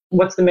us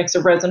what's the mix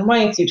of reds and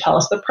whites. You tell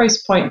us the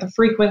price point, the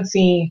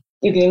frequency.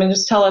 You can even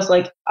just tell us,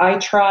 like, I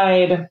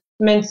tried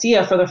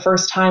Mencia for the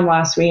first time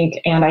last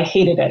week and I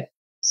hated it.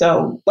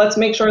 So let's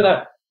make sure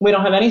that we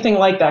don't have anything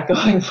like that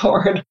going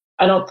forward.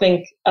 I don't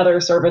think other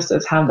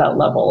services have that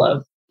level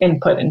of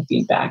input and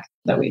feedback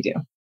that we do.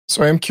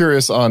 So I'm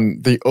curious on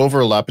the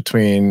overlap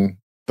between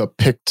the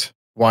Pict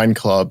Wine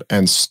Club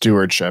and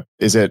stewardship.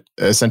 Is it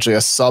essentially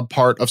a sub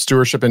part of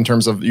stewardship in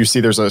terms of you see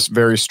there's a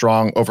very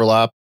strong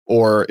overlap,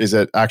 or is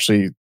it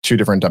actually two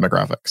different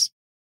demographics?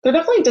 They're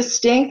definitely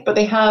distinct, but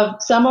they have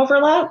some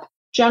overlap.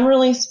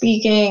 Generally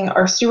speaking,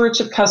 our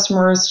stewardship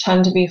customers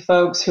tend to be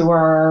folks who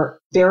are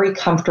very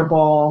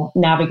comfortable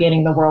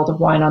navigating the world of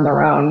wine on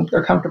their own.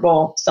 They're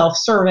comfortable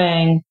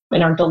self-serving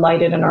and are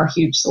delighted in our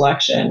huge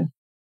selection.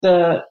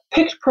 The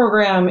Pict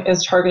program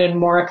is targeted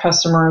more at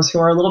customers who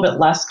are a little bit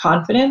less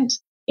confident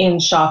in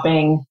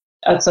shopping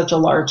at such a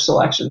large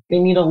selection. They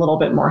need a little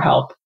bit more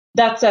help.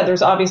 That said,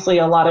 there's obviously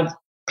a lot of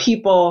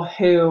people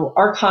who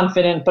are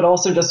confident, but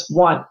also just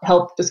want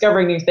help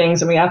discovering new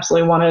things, and we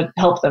absolutely want to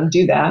help them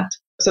do that.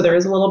 So there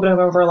is a little bit of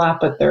overlap,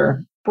 but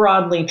they're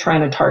broadly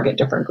trying to target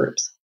different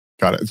groups.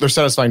 Got it. They're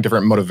satisfying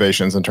different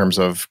motivations in terms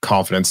of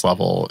confidence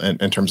level, and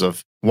in terms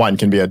of wine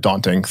can be a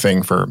daunting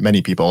thing for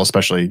many people,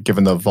 especially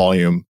given the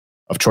volume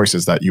of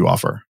choices that you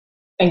offer.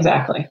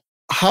 Exactly.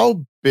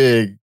 How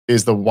big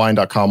is the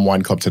Wine.com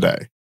Wine Club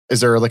today?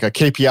 Is there like a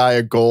KPI,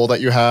 a goal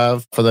that you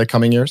have for the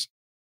coming years?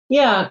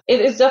 Yeah,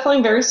 it is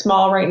definitely very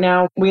small right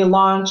now. We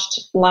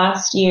launched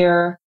last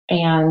year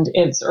and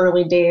it's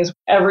early days.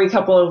 Every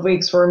couple of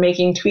weeks, we're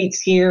making tweaks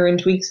here and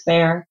tweaks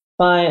there.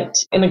 But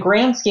in the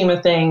grand scheme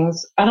of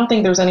things, I don't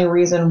think there's any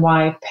reason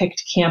why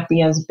Pict can't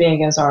be as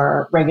big as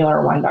our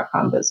regular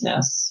Wine.com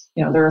business.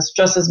 You know, there's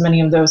just as many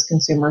of those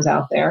consumers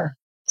out there.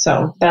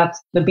 So that's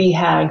the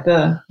BHAG,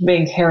 the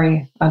big,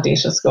 hairy,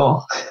 audacious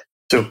goal.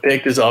 So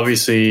Pict is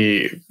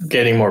obviously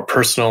getting more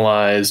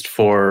personalized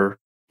for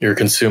your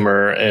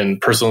consumer,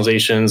 and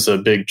personalization is a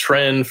big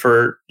trend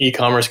for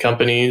e-commerce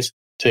companies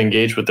to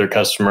engage with their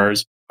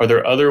customers. Are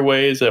there other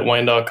ways that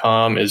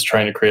Wine.com is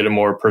trying to create a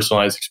more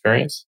personalized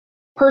experience?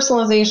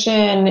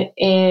 Personalization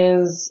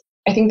is,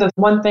 I think, the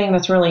one thing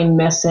that's really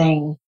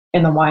missing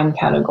in the wine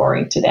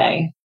category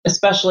today,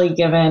 especially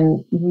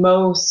given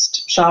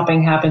most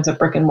shopping happens at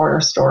brick and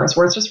mortar stores,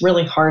 where it's just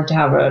really hard to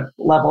have a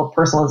level of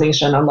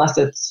personalization unless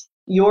it's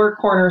your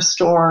corner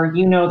store,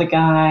 you know the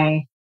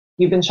guy,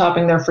 you've been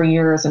shopping there for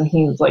years, and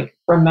he like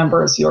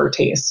remembers your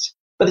taste.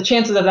 But the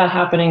chances of that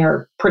happening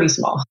are pretty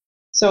small.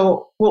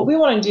 So what we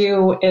want to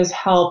do is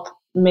help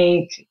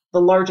make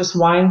the largest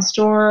wine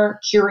store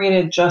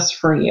curated just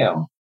for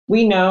you.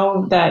 We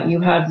know that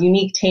you have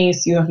unique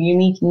tastes, you have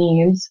unique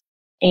needs,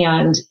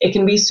 and it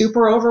can be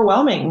super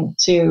overwhelming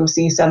to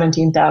see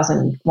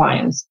 17,000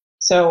 wines.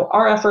 So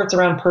our efforts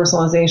around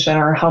personalization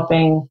are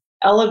helping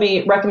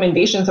elevate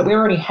recommendations that we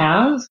already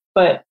have,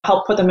 but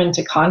help put them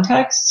into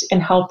context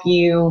and help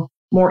you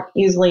more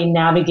easily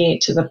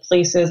navigate to the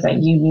places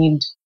that you need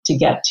to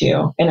get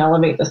to and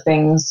elevate the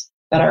things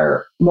that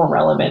are more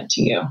relevant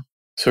to you.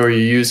 So are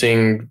you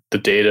using the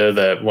data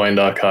that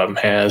Wine.com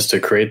has to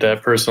create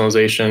that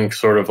personalization,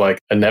 sort of like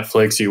a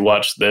Netflix, you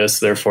watch this,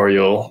 therefore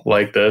you'll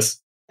like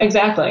this?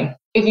 Exactly.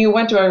 If you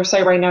went to our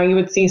site right now, you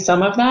would see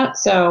some of that.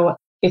 So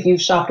if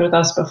you've shopped with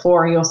us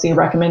before, you'll see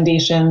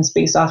recommendations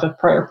based off of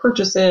prior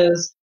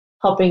purchases,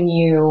 helping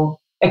you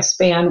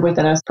expand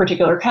within a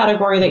particular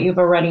category that you've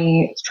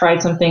already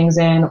tried some things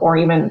in, or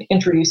even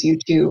introduce you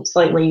to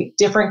slightly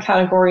different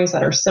categories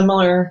that are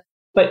similar.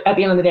 But at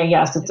the end of the day,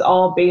 yes, it's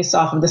all based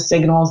off of the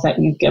signals that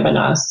you've given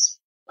us.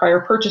 Prior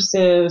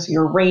purchases,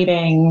 your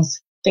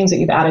ratings, things that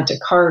you've added to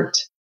cart.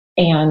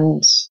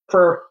 And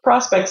for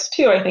prospects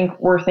too, I think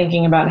we're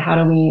thinking about how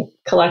do we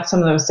collect some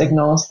of those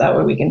signals, that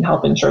way we can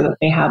help ensure that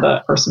they have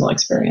a personal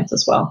experience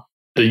as well.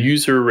 The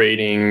user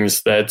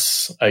ratings,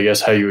 that's, I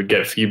guess, how you would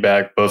get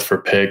feedback both for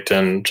Pict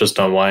and just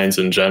on wines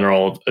in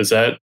general. Is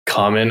that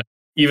common?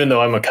 Even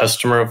though I'm a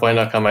customer of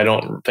Wine.com, I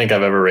don't think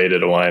I've ever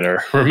rated a wine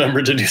or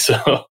remembered to do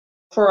so.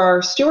 For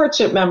our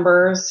stewardship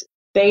members,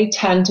 they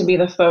tend to be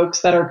the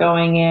folks that are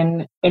going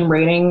in and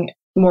rating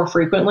more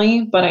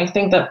frequently. But I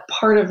think that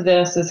part of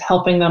this is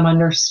helping them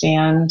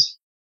understand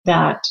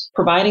that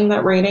providing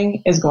that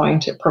rating is going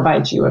to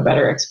provide you a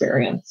better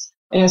experience.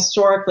 And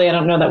historically, I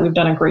don't know that we've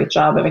done a great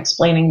job of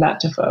explaining that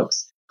to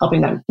folks,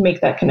 helping them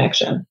make that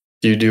connection.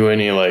 Do you do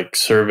any like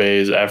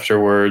surveys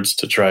afterwards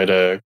to try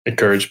to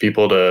encourage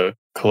people to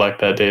collect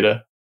that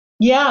data?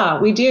 Yeah,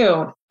 we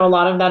do. A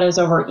lot of that is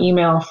over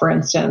email, for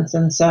instance.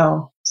 And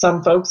so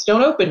some folks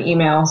don't open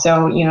email.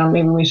 So,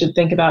 maybe we should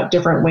think about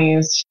different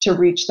ways to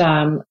reach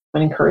them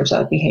and encourage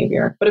that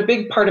behavior. But a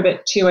big part of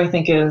it too, I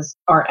think, is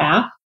our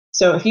app.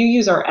 So if you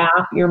use our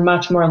app, you're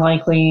much more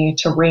likely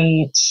to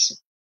rate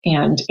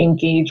and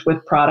engage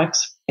with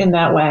products in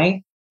that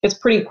way. It's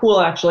pretty cool,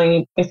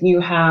 actually, if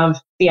you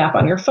have the app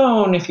on your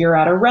phone, if you're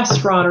at a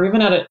restaurant or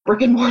even at a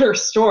brick and mortar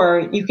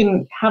store, you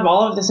can have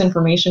all of this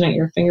information at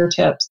your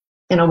fingertips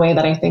in a way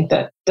that I think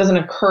that doesn't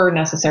occur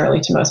necessarily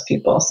to most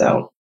people.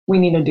 So we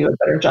need to do a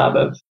better job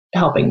of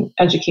helping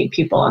educate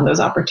people on those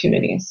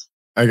opportunities.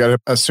 I got to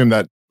assume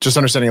that just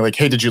understanding like,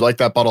 hey, did you like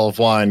that bottle of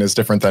wine is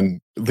different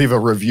than leave a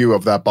review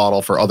of that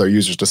bottle for other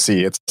users to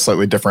see. It's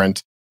slightly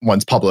different.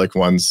 One's public,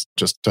 one's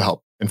just to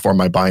help inform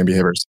my buying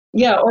behaviors.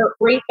 Yeah, or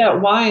rate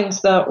that wine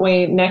so that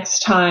way next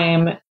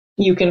time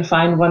you can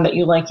find one that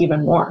you like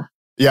even more.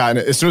 Yeah, and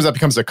as soon as that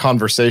becomes a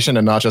conversation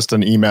and not just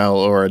an email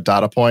or a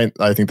data point,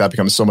 I think that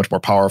becomes so much more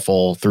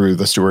powerful through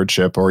the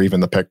stewardship or even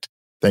the picked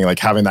thing, like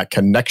having that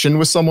connection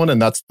with someone.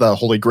 And that's the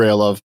holy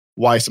grail of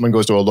why someone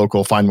goes to a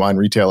local fine wine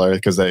retailer,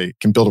 because they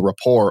can build a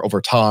rapport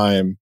over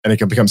time and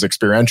it becomes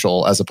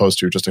experiential as opposed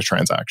to just a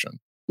transaction.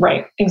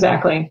 Right,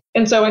 exactly.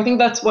 And so I think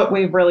that's what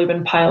we've really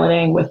been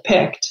piloting with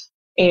Picked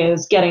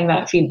is getting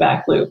that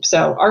feedback loop.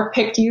 So our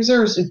Picked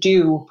users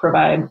do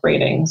provide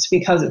ratings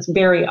because it's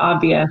very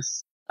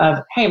obvious of,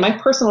 hey, my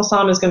personal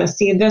somm is going to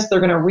see this. They're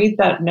going to read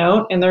that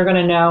note and they're going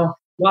to know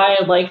why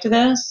I liked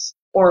this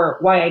or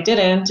why I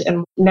didn't.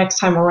 And next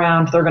time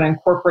around, they're going to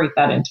incorporate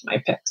that into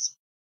my picks.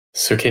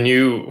 So can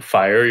you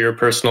fire your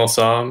personal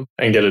somm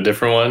and get a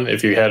different one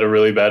if you had a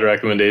really bad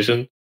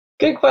recommendation?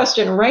 Good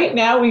question. Right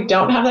now, we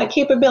don't have that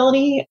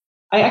capability.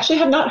 I actually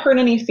have not heard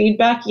any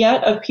feedback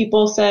yet of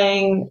people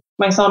saying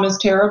my somm is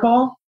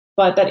terrible,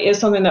 but that is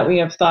something that we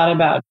have thought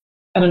about.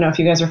 I don't know if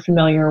you guys are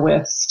familiar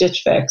with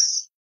Stitch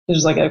Fix, which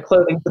is like a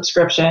clothing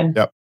subscription.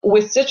 Yep.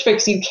 With Stitch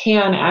Fix, you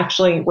can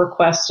actually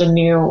request a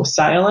new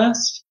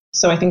stylist.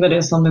 So I think that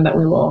is something that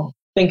we will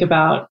think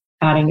about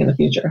adding in the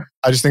future.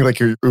 I just think like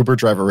your Uber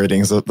driver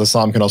ratings, the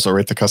somm can also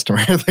rate the customer.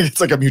 It's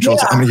like a mutual,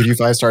 I'm going to give you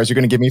 5 stars. You're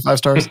going to give me 5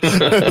 stars.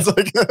 It's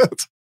like,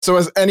 so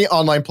as any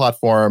online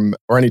platform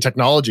or any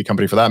technology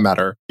company for that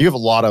matter, you have a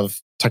lot of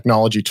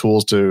technology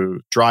tools to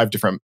drive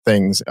different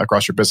things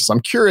across your business. I'm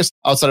curious,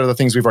 outside of the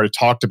things we've already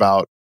talked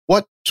about,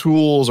 what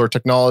tools or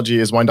technology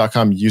is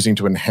Wine.com using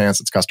to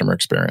enhance its customer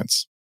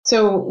experience?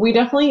 So we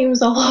definitely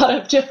use a lot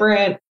of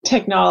different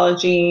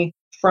technology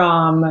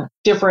from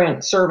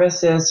different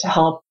services to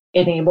help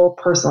enable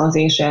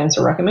personalization,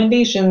 so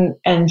recommendation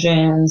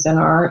engines and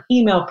our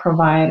email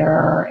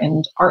provider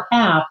and our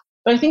app.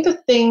 But I think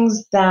the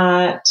things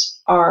that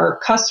our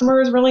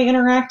customers really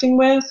interacting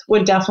with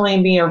would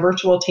definitely be our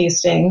virtual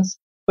tastings,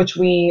 which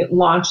we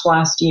launched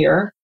last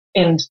year.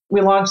 And we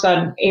launched that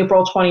in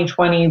April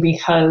 2020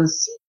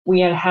 because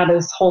we had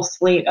this whole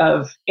slate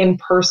of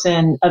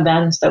in-person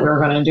events that we were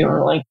going to do.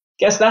 We're like,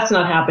 guess that's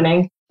not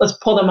happening. Let's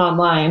pull them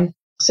online.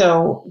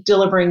 So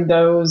delivering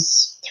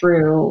those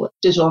through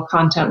digital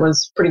content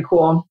was pretty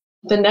cool.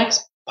 The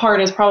next part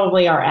is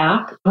probably our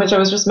app, which I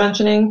was just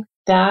mentioning.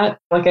 That,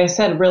 like I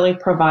said, really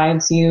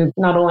provides you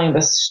not only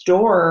the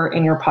store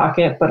in your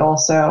pocket, but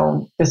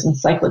also this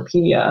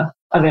encyclopedia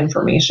of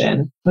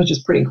information, which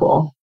is pretty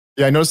cool.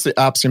 Yeah, I noticed the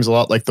app seems a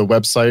lot like the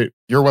website.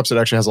 Your website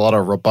actually has a lot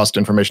of robust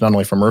information, not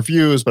only from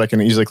reviews, but I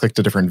can easily click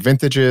to different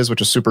vintages, which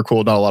is super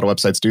cool. Not a lot of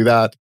websites do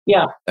that.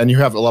 Yeah. And you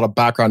have a lot of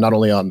background, not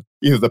only on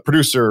either the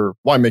producer,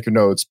 winemaker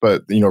notes,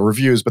 but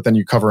reviews, but then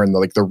you cover in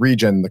the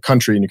region, the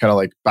country, and you kind of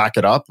like back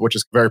it up, which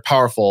is very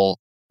powerful.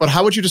 But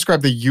how would you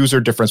describe the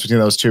user difference between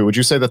those two? Would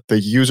you say that the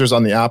users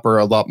on the app are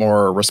a lot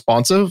more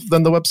responsive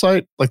than the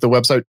website? Like the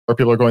website where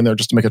people are going there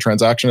just to make a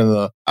transaction and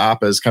the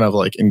app is kind of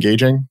like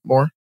engaging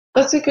more?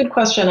 That's a good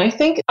question. I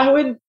think I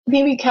would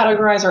maybe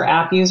categorize our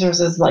app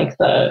users as like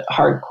the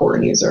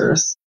hardcore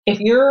users. If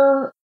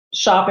you're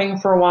shopping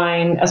for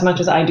wine as much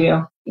as I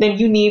do, then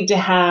you need to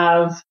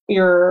have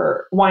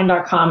your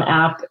Wine.com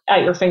app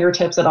at your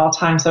fingertips at all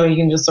times so you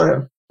can just sort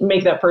of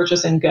make that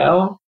purchase and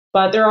go.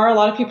 But there are a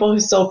lot of people who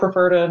still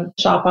prefer to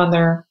shop on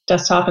their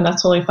desktop, and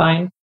that's totally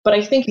fine. But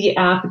I think the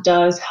app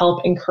does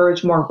help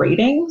encourage more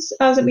ratings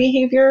as a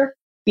behavior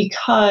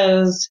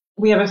because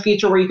we have a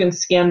feature where you can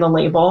scan the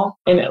label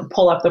and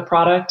pull up the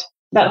product.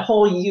 That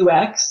whole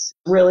UX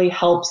really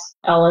helps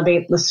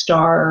elevate the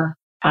star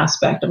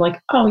aspect of like,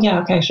 oh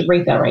yeah, okay, I should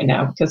rate that right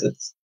now because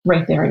it's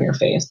right there in your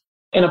face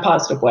in a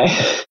positive way.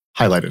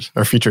 Highlighted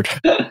or featured.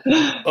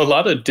 A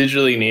lot of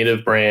digitally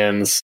native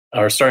brands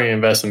are starting to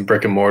invest in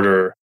brick and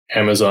mortar,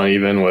 Amazon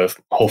even with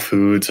Whole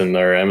Foods and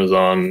their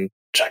Amazon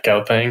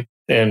checkout thing,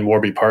 and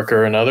Warby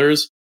Parker and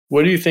others.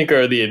 What do you think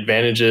are the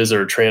advantages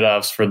or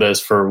trade-offs for this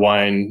for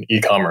wine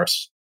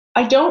e-commerce?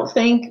 I don't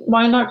think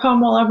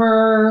Wine.com will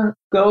ever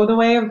go the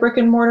way of brick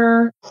and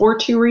mortar for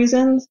 2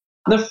 reasons.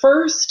 The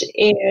first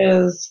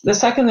is the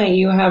second that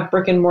you have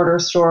brick and mortar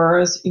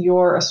stores,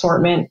 your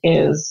assortment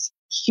is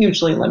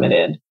hugely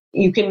limited.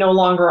 You can no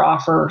longer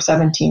offer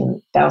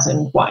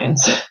 17,000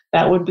 wines.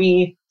 That would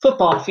be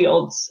football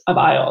fields of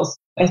aisles.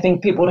 I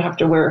think people would have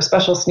to wear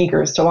special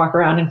sneakers to walk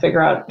around and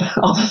figure out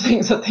all the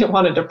things that they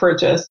wanted to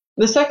purchase.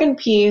 The second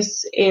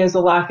piece is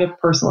the lack of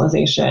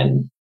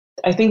personalization.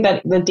 I think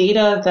that the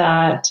data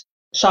that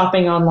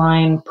shopping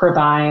online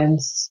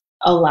provides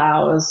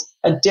allows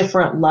a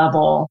different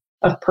level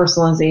of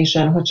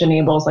personalization, which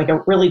enables like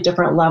a really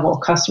different level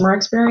of customer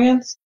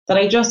experience that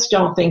I just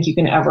don't think you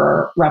can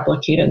ever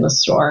replicate in the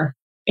store.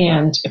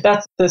 And if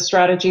that's the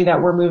strategy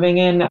that we're moving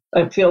in,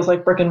 it feels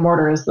like brick and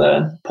mortar is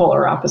the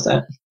polar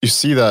opposite. You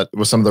see that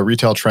with some of the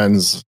retail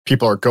trends.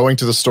 People are going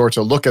to the store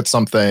to look at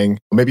something,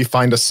 maybe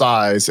find a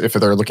size if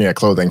they're looking at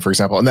clothing, for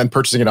example, and then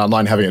purchasing it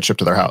online, having it shipped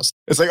to their house.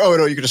 It's like, oh,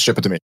 no, you can just ship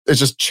it to me. It's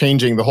just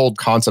changing the whole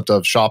concept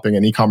of shopping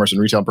and e-commerce and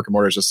retail and brick and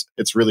mortar.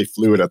 It's really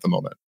fluid at the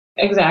moment.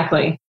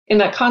 Exactly. And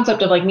that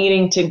concept of like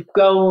needing to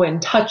go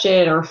and touch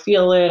it or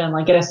feel it and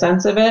like get a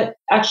sense of it,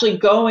 actually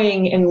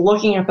going and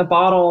looking at the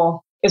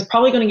bottle is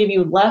probably going to give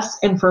you less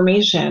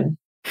information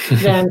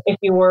than if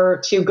you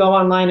were to go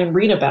online and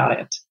read about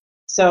it.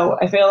 So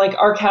I feel like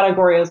our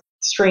category is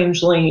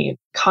strangely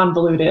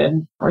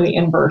convoluted, or the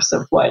inverse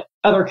of what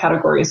other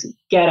categories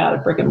get out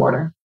of brick and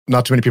mortar.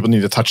 Not too many people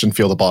need to touch and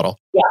feel the bottle.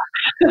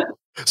 Yeah.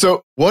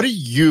 So what are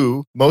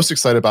you most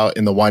excited about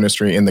in the wine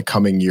industry in the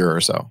coming year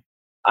or so?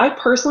 I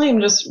personally am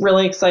just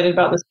really excited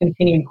about this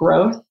continued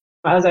growth.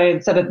 As I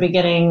had said at the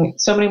beginning,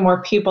 so many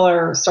more people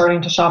are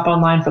starting to shop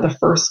online for the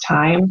first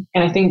time.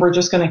 And I think we're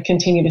just going to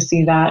continue to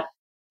see that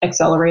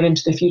accelerate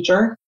into the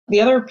future.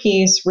 The other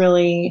piece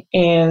really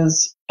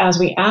is as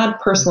we add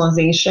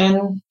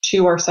personalization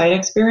to our site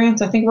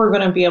experience, I think we're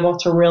going to be able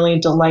to really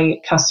delight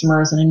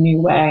customers in a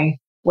new way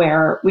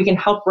where we can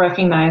help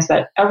recognize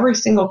that every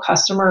single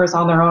customer is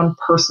on their own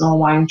personal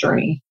wine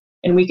journey.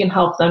 And we can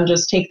help them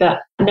just take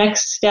that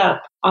next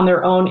step on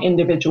their own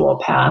individual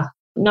path.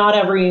 Not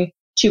every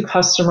 2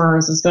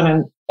 customers is going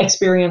to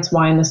experience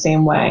wine the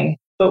same way,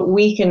 but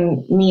we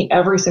can meet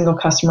every single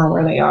customer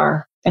where they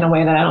are in a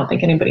way that I don't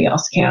think anybody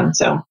else can.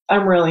 So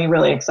I'm really,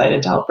 really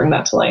excited to help bring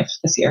that to life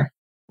this year.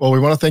 Well, we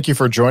want to thank you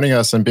for joining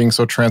us and being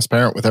so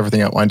transparent with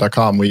everything at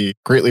wine.com. We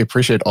greatly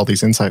appreciate all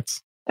these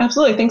insights.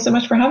 Absolutely. Thanks so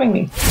much for having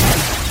me.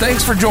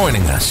 Thanks for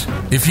joining us.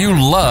 If you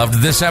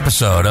loved this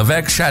episode of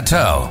X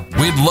Chateau,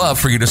 we'd love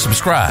for you to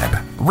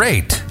subscribe,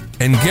 rate,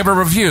 and give a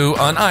review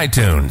on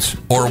iTunes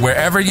or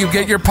wherever you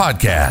get your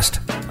podcast.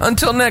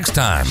 Until next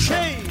time,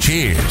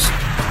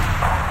 cheers.